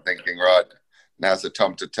board, and I'm thinking, right, now's the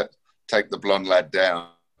time to take the blonde lad down.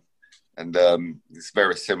 And it's a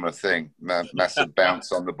very similar thing. Massive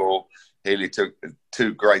bounce on the ball. Healy took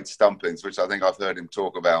 2 great stumpings, which I think I've heard him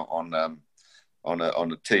talk about on a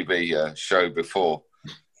TV show before.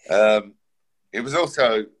 It was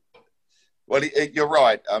also, well, you're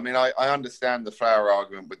right. I mean, I understand the Flower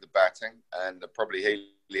argument with the batting, and probably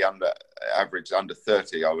Healy averaged under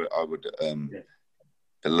 30, I would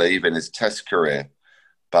believe, in his Test career.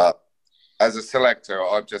 But as a selector,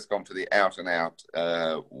 I've just gone for the out-and-out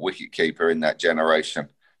wicket-keeper in that generation.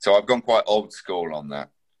 So I've gone quite old school on that.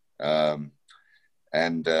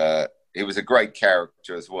 And he was a great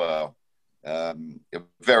character as well.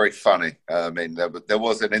 Very funny. I mean, there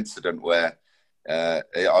was an incident where I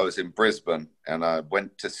was in Brisbane and I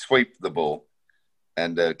went to sweep the ball,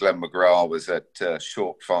 and Glenn McGrath was at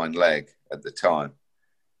short fine leg at the time.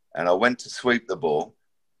 And I went to sweep the ball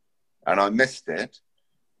and I missed it.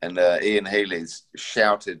 And Ian Healy's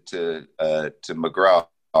shouted to McGrath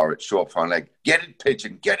at short fine leg, "Get it,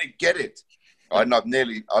 Pigeon, get it." I've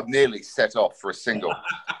nearly set off for a single.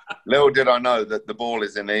 Little did I know that the ball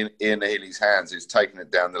is in Ian Healy's hands, who's taking it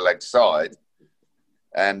down the leg side.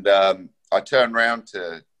 And I turned round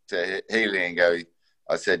to Healy and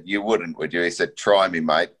I said, "You wouldn't, would you?" He said, "Try me,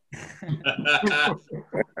 mate."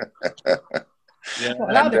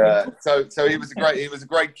 So he was a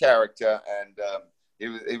great character, and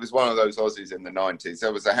he was one of those Aussies in the 90s.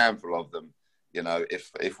 There was a handful of them. You know,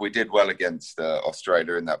 if we did well against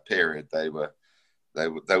Australia in that period, they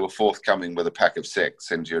were forthcoming with a pack of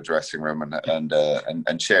 6 into your dressing room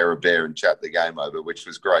and share a beer and chat the game over, which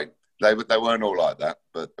was great. They weren't all like that,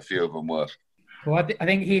 but a few of them were. Well, I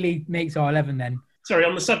think Healy makes our 11 then. Sorry,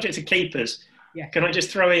 on the subject of keepers, can I just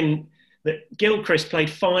throw in that Gilchrist played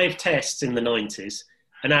 5 tests in the 90s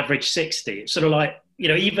and averaged 60. It's sort of like, you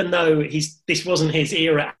know, even though this wasn't his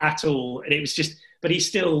era at all, and it was just, but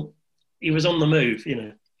he was on the move, you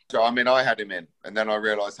know. So, I mean, I had him in, and then I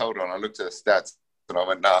realised, hold on, I looked at the stats, and I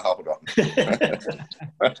went, no, hold on.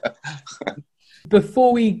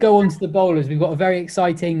 Before we go on to the bowlers, we've got a very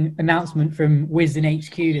exciting announcement from Wisden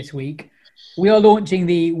HQ this week. We are launching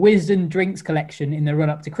the Wisden Drinks collection in the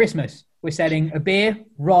run-up to Christmas. We're selling a beer,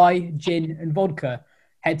 rye, gin, and vodka.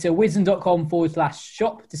 Head to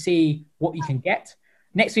wisden.com/shop to see what you can get.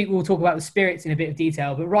 Next week, we'll talk about the spirits in a bit of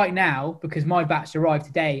detail. But right now, because my batch arrived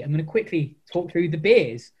today, I'm going to quickly talk through the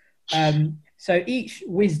beers. So each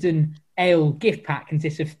Wisden Ale gift pack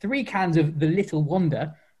consists of 3 cans of The Little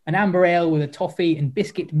Wonder, an amber ale with a toffee and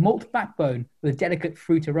biscuit malt backbone with a delicate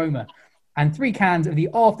fruit aroma, and 3 cans of the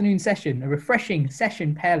Afternoon Session, a refreshing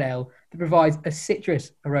session pale ale that provides a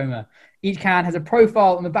citrus aroma. Each can has a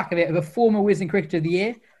profile on the back of it of a former Wisden Cricketer of the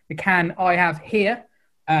Year. The can I have here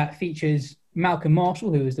features Malcolm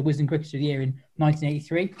Marshall, who was the Wisden Cricketer of the Year in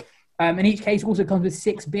 1983. And each case also comes with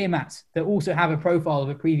 6 beer mats that also have a profile of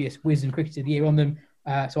a previous Wisden Cricketer of the Year on them.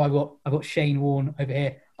 So I've got Shane Warne over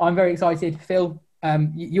here. I'm very excited. Phil,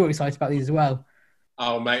 you're excited about these as well.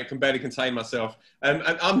 Oh, mate, I can barely contain myself. And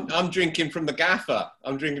I'm drinking from the gaffer.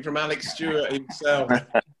 I'm drinking from Alex Stewart himself.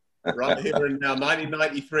 Right here and now,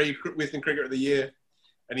 1993 Wisden Cricketer of the Year.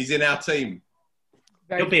 And he's in our team.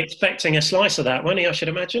 You'll be expecting a slice of that, won't he, I should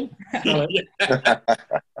imagine?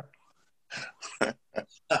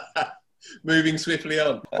 Moving swiftly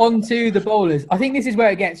on. On to the bowlers. I think this is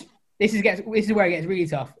where it gets really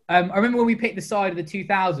tough. I remember when we picked the side of the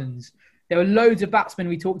 2000s, there were loads of batsmen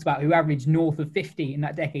we talked about who averaged north of 50 in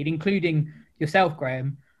that decade, including yourself,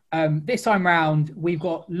 Graham. This time round, we've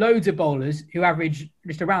got loads of bowlers who average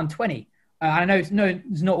just around 20. I know it's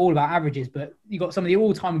not all about averages, but you've got some of the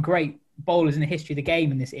all-time great bowlers in the history of the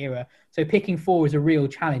game in this era. So picking 4 is a real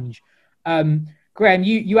challenge. Graham,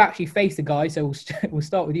 you actually faced the guy, so we'll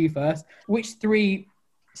start with you first. Which 3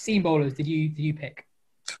 seam bowlers did you pick?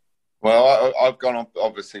 Well, I've gone on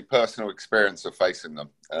obviously personal experience of facing them,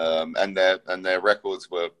 and their records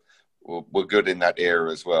were good in that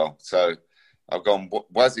era as well. So I've gone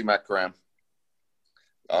Wasim Akram.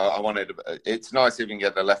 It's nice if you can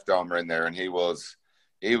get the left armer in there, and he was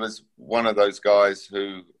one of those guys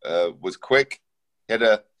who was quick.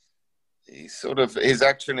 His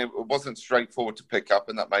action, it wasn't straightforward to pick up,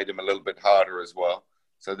 and that made him a little bit harder as well.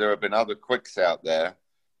 So there have been other quicks out there.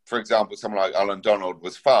 For example, someone like Alan Donald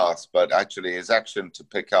was fast, but actually his action to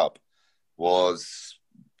pick up was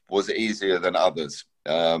easier than others.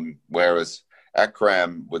 Whereas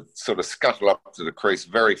Akram would sort of scuttle up to the crease,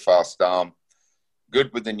 very fast arm,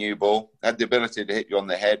 good with the new ball, had the ability to hit you on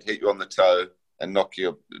the head, hit you on the toe, and knock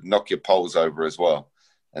your poles over as well.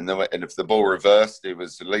 And if the ball reversed, he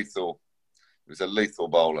was lethal. He was a lethal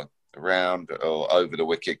bowler, around or over the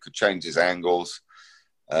wicket, could change his angles.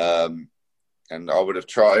 And I would have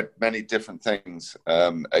tried many different things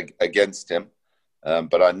against him.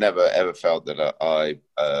 But I never, ever felt that I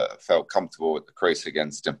felt comfortable at the crease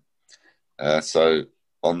against him. So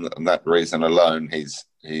on that reason alone,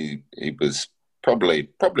 he was probably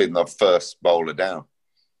the first bowler down.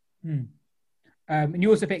 And you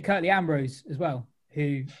also picked Curtly Ambrose as well,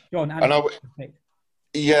 who John picked.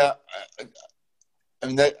 Yeah. I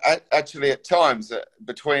mean, actually at times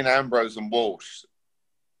between Ambrose and Walsh,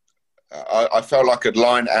 I felt like I'd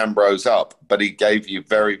line Ambrose up, but he gave you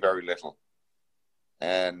very, very little.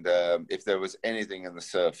 And if there was anything in the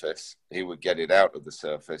surface, he would get it out of the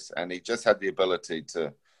surface. And he just had the ability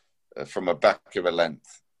to, from a back of a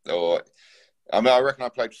length. I reckon I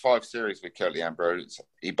played 5 series with Curtly Ambrose.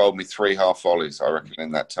 He bowled me 3 half volleys, I reckon,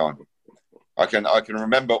 in that time. I can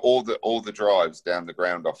remember all the drives down the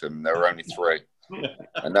ground off him. There were only 3.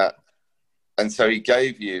 And so he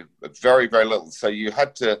gave you very, very little. So you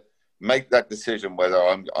had to make that decision whether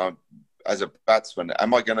I'm as a batsman,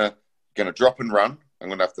 am I going to drop and run? I'm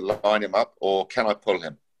going to have to line him up, or can I pull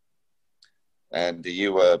him? And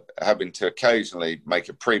you were having to occasionally make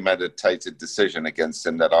a premeditated decision against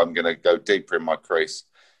him that I'm going to go deeper in my crease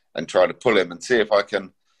and try to pull him and see if I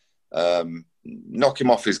can knock him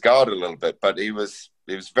off his guard a little bit. But it was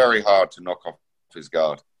very hard to knock off his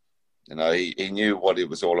guard. You know, he knew what it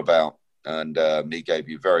was all about, and he gave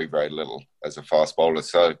you very, very little as a fast bowler.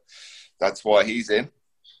 So that's why he's in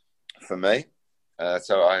for me.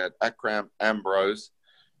 So I had Akram, Ambrose.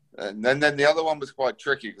 And then the other one was quite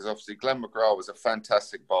tricky because obviously Glenn McGrath was a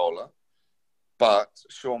fantastic bowler. But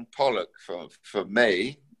Shaun Pollock, for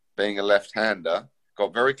me, being a left-hander,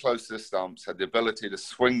 got very close to the stumps, had the ability to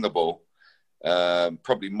swing the ball,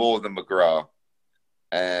 probably more than McGrath.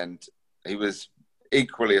 And he was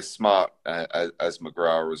equally as smart as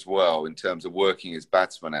McGrath as well in terms of working his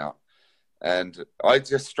batsmen out. And I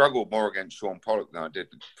just struggled more against Shaun Pollock than I did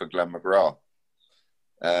for Glenn McGrath.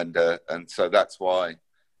 And so that's why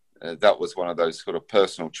that was one of those sort of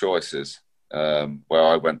personal choices where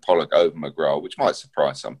I went Pollock over McGrath, which might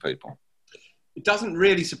surprise some people. It doesn't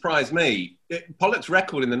really surprise me. Pollock's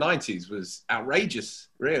record in the 90s was outrageous,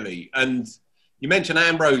 really. And you mentioned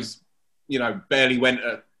Ambrose, barely went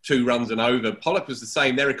at 2 runs and over. Pollock was the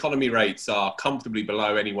same. Their economy rates are comfortably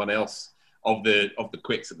below anyone else of the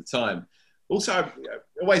quicks at the time. Also, I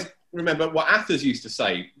always remember what Athers used to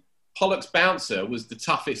say. Pollock's bouncer was the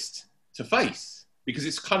toughest to face because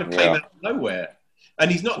it's kind of came out of nowhere. And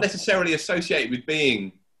he's not necessarily associated with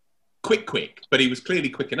being quick, but he was clearly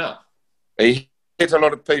quick enough. He hit a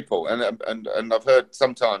lot of people. And I've heard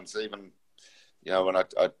sometimes even, when I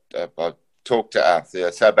talk to Ath, they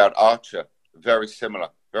say about Archer, very similar,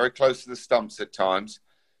 very close to the stumps at times,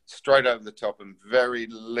 straight over the top and very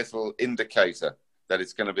little indicator that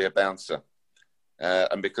it's going to be a bouncer.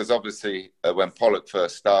 And because obviously when Pollock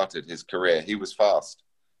first started his career, he was fast.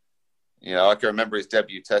 I can remember his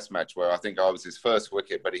debut test match where I think I was his first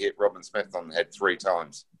wicket, but he hit Robin Smith on the head 3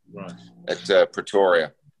 times at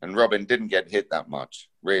Pretoria. And Robin didn't get hit that much,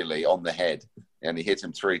 really, on the head. And he hit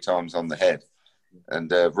him 3 times on the head.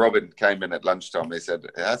 And Robin came in at lunchtime. He said,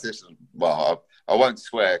 how's this? Well, I won't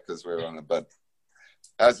swear because we're on it, but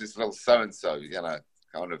how's this little so-and-so,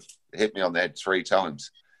 kind of hit me on the head 3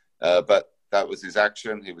 times. But that was his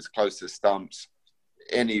action. He was close to stumps.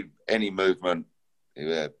 Any movement,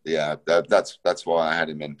 that's why I had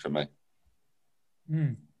him in for me.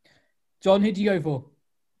 John, who do you go for?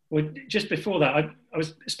 Well, just before that, I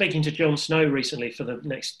was speaking to John Snow recently for the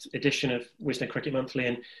next edition of Wisden Cricket Monthly,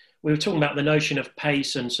 and we were talking about the notion of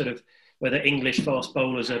pace and sort of whether English fast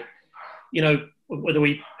bowlers are, whether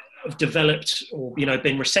we have developed or,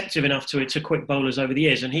 been receptive enough to quick bowlers over the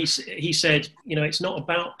years. And he said, it's not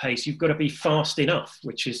about pace. You've got to be fast enough,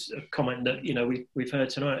 which is a comment that, we've heard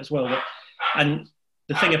tonight as well. And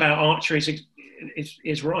the thing about Archer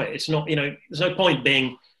is right. It's not, there's no point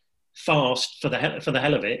being fast for the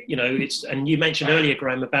hell of it. And you mentioned earlier,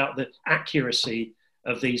 Graham, about the accuracy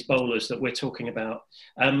of these bowlers that we're talking about.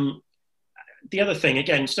 The other thing,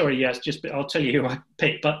 again, sorry, yes, I'll tell you who I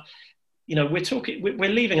picked, but we're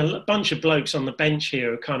leaving a bunch of blokes on the bench here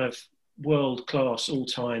who are kind of world-class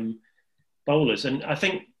all-time bowlers. And I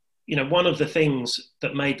think, one of the things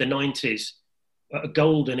that made the 90s a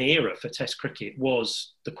golden era for Test cricket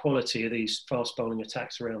was the quality of these fast bowling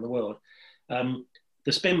attacks around the world.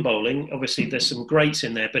 The spin bowling, obviously there's some greats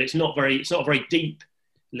in there, but it's not a very deep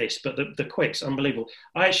list, but the quicks, unbelievable.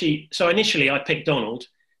 So initially I picked Donald,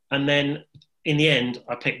 and then in the end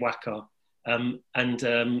I picked Waqar. I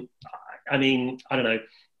mean, I don't know.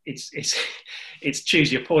 It's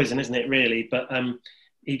choose your poison, isn't it? Really, but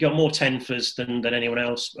he got more tenfers than anyone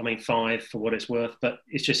else. I mean, 5 for what it's worth. But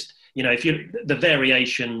it's just, you know, the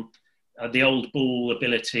variation, the old ball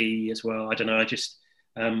ability as well. I don't know. I just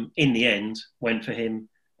in the end went for him.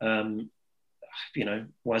 You know,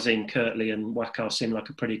 Wasim, Kirtley, and Waqar seemed like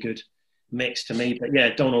a pretty good mix to me. But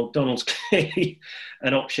yeah, Donald's clearly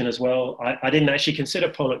an option as well. I didn't actually consider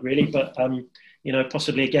Pollock really, but you know,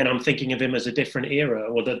 possibly again, I'm thinking of him as a different era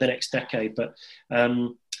or the next decade. But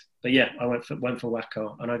yeah, I went for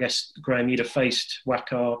Waqar, and I guess Graham, you'd have faced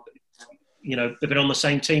Waqar, you know, they've been on the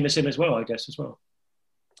same team as him as well, I guess as well.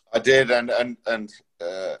 I did, and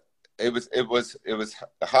it was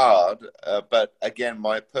hard, but again,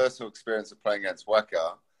 my personal experience of playing against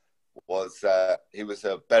Waqar was he was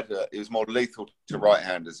more lethal to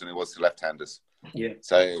right-handers than he was to left-handers. Yeah.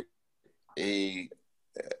 So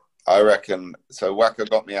I reckon, Waqar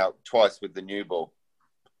got me out twice with the new ball,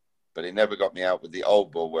 but he never got me out with the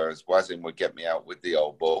old ball, whereas Wasim would get me out with the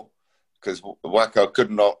old ball, because Waqar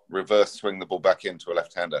could not reverse swing the ball back into a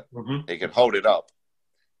left-hander. Mm-hmm. He could hold it up.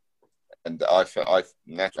 And I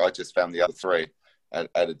just found the other three at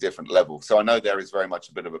a different level. So I know there is very much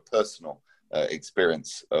a bit of a personal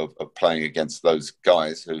experience of playing against those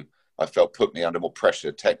guys who I felt put me under more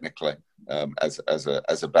pressure technically as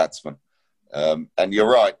a batsman. And you're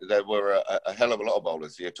right, there were a hell of a lot of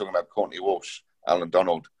bowlers. You're talking about Courtney Walsh, Alan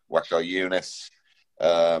Donald, Waqar Younis,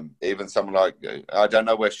 even someone like, I don't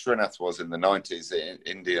know where Srinath was in the 90s,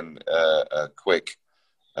 Indian quick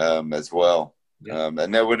as well. Yeah.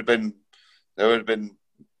 And there would have been, Glenn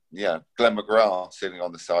McGrath sitting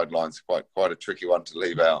on the sidelines, quite a tricky one to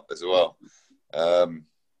leave out as well.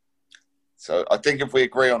 So I think if we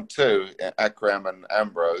agree on 2, Akram and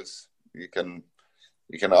Ambrose, you can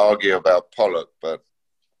argue about Pollock, but...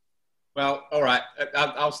 Well, all right,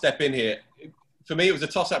 I'll step in here. For me, it was a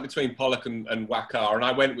toss-up between Pollock and Waqar, and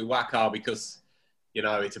I went with Waqar because, you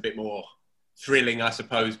know, it's a bit more thrilling, I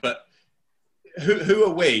suppose, but who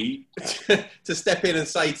are we to step in and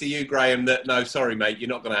say to you, Graham, that, no, sorry, mate, you're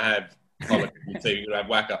not going to have Pollock in your team, you're going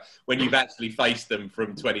to have Waqar, when you've actually faced them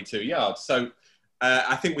from 22 yards. So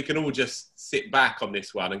I think we can all just sit back on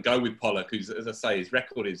this one and go with Pollock, who's, as I say, his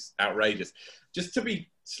record is outrageous. Just to be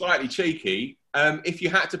slightly cheeky, if you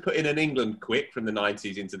had to put in an England quick from the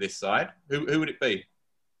 90s into this side, who would it be?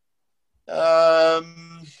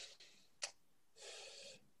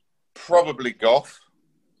 Probably Gough.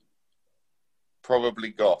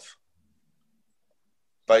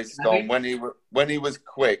 Based on when he was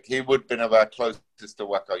quick, he would have been about closest to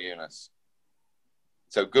Waqar Younis.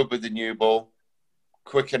 So good with the new ball,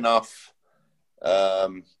 quick enough.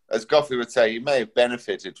 As Goughy would say, he may have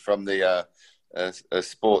benefited from the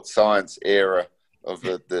sports science era of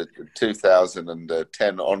the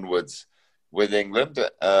 2010 onwards with England.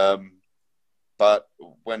 But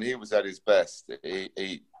when he was at his best,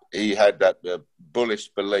 he had that bullish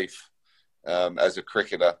belief as a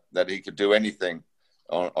cricketer that he could do anything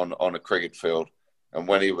on a cricket field. And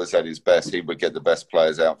when he was at his best, he would get the best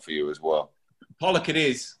players out for you as well. Pollock it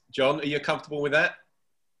is. John, are you comfortable with that?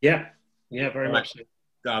 Yeah, very much so.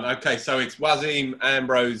 Done. Okay, so it's Wasim,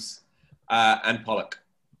 Ambrose, and Pollock.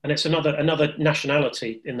 And it's another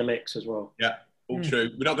nationality in the mix as well. Yeah, all true.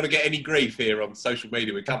 We're not going to get any grief here on social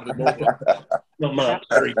media. We're covering them all. Not much.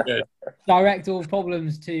 Very good. Direct all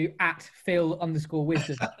problems to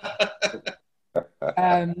 @Phil_Wisdom.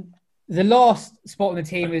 The last spot on the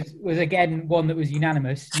team was again one that was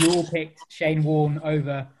unanimous. You all picked Shane Warne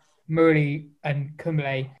over Murali and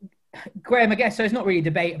Kumble. Graham, I guess so. It's not really a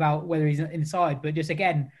debate about whether he's inside, but just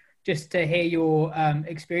to hear your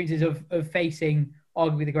experiences of facing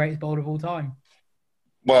arguably the greatest bowler of all time.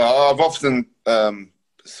 Well, I've often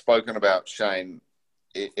spoken about Shane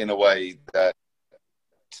in a way that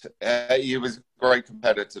he was a great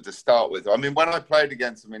competitor to start with. I mean, when I played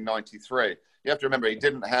against him in '93, you have to remember I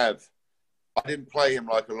didn't play him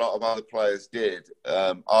like a lot of other players did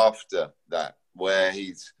after that, where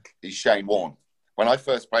he's Shane Warne. When I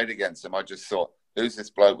first played against him, I just thought, who's this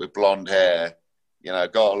bloke with blonde hair? You know,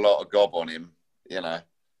 got a lot of gob on him, you know,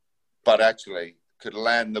 but actually could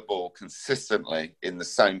land the ball consistently in the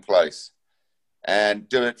same place and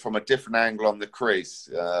do it from a different angle on the crease.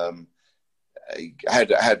 He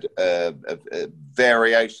had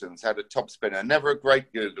variations, had a top spinner, never a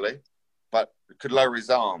great googly, but could lower his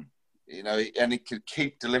arm, you know, and he could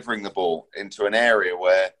keep delivering the ball into an area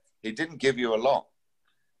where he didn't give you a lot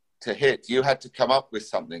to hit. You had to come up with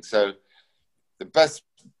something. So the best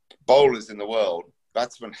bowlers in the world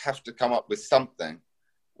batsmen have to come up with something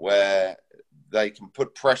where they can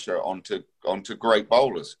put pressure onto great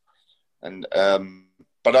bowlers. And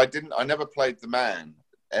but I never played the man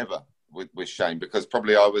ever with Shane, because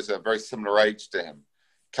probably I was a very similar age to him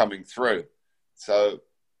coming through. So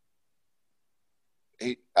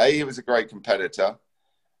he was a great competitor.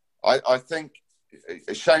 I think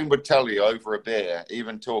Shane would tell you over a beer,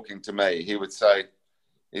 even talking to me, he would say,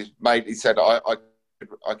 he said,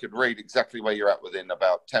 I could read exactly where you're at within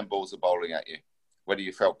about 10 balls of bowling at you. Whether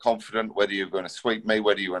you felt confident, whether you're going to sweep me,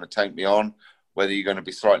 whether you're going to take me on, whether you're going to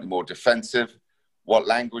be slightly more defensive, what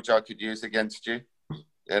language I could use against you,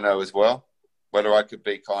 as well. Whether I could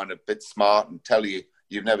be kind of a bit smart and tell you,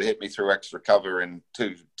 you've never hit me through extra cover in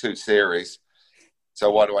two series,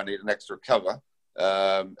 so why do I need an extra cover?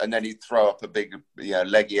 And then he'd throw up a big,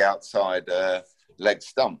 leggy outside leg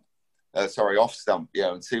stump, off stump,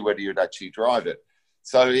 and see whether you'd actually drive it.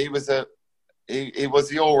 So he was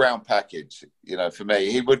the all-round package, for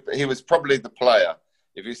me. He was probably the player.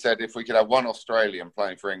 If you said, if we could have one Australian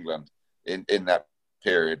playing for England in that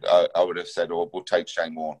period, I would have said, we'll take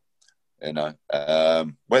Shane Warne.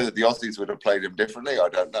 Whether the Aussies would have played him differently, I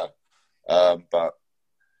don't know. But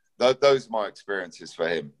those are my experiences for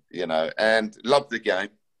him, and loved the game.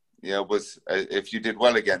 If you did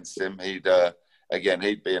well against him, he'd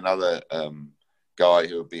be another guy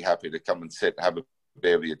who would be happy to come and sit and have a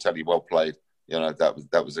beer with you, tell you well played.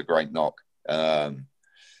 That was a great knock.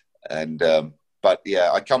 But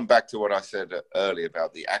yeah, I come back to what I said earlier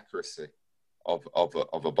about the accuracy of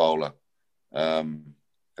a bowler.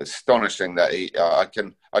 Astonishing that I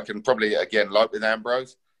can probably, again, like with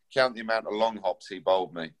Ambrose, count the amount of long hops he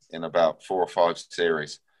bowled me in about 4 or 5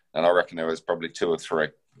 series, and I reckon there was probably 2 or 3.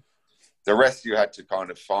 The rest you had to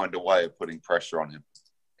kind of find a way of putting pressure on him.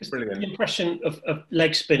 Brilliant. The impression of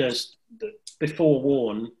leg spinners before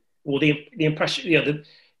Warne, or the impression, the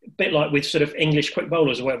bit like with sort of English quick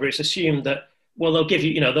bowlers or whatever, it's assumed that, well, they'll give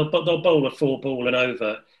you, they'll bowl a 4 ball and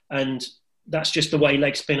over, and that's just the way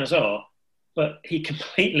leg spinners are. But he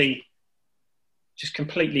completely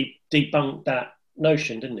debunked that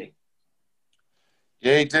notion, didn't he?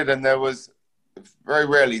 Yeah, he did. And there was very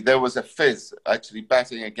rarely, there was a fizz actually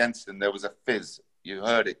batting against him. There was a fizz. You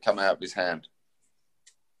heard it come out of his hand,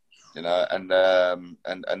 and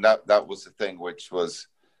that was the thing which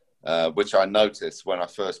I noticed when I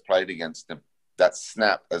first played against him, that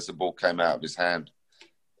snap as the ball came out of his hand.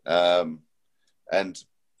 And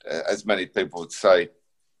as many people would say,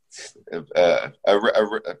 a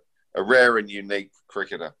rare and unique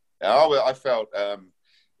cricketer. I felt,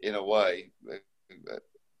 in a way,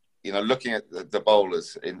 looking at the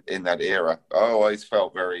bowlers in that era, I always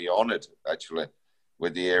felt very honoured, actually,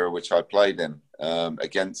 with the era which I played in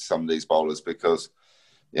against some of these bowlers, because,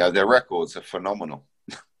 their records are phenomenal.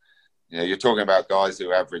 You're talking about guys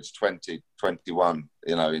who average 20, 21,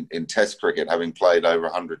 in Test cricket, having played over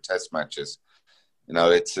 100 Test matches.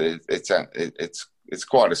 It's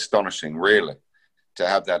quite astonishing, really, to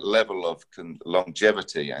have that level of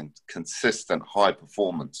longevity and consistent high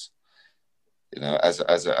performance, as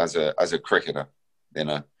a cricketer,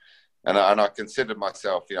 And I considered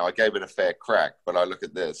myself, I gave it a fair crack, but I look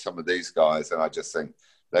at some of these guys and I just think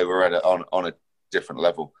they were on a different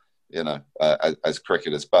level, as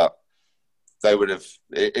cricketers. But they would have.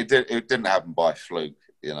 It didn't happen by fluke,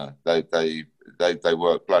 They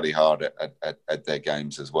worked bloody hard at their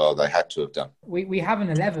games as well. They had to have done. We have an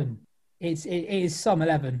 11. It is some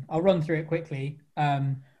 11. I'll run through it quickly.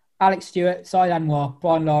 Alex Stewart, Syed Anwar,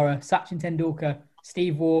 Brian Lara, Sachin Tendulkar,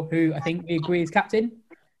 Steve Waugh, who I think we agree is captain.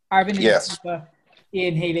 Aravind Cooper,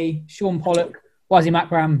 Ian Healy, Sean Pollock, Wasim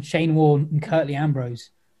Akram, Shane Warne, and Curtly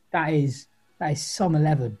Ambrose. That is some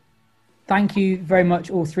 11. Thank you very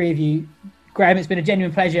much, all 3 of you. Graham, it's been a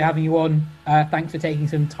genuine pleasure having you on. Thanks for taking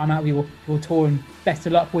some time out of your tour, and best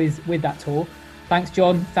of luck with that tour. Thanks,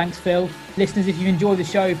 John. Thanks, Phil. Listeners, if you enjoy the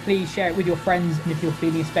show, please share it with your friends. And if you're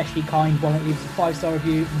feeling especially kind, why not leave us a 5-star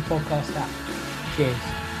review on the podcast app. Cheers.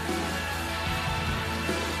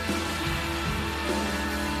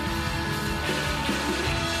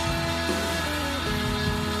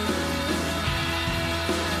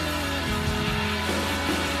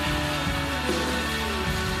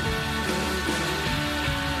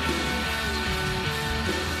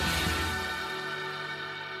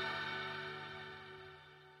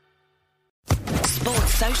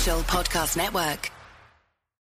 Social Podcast Network.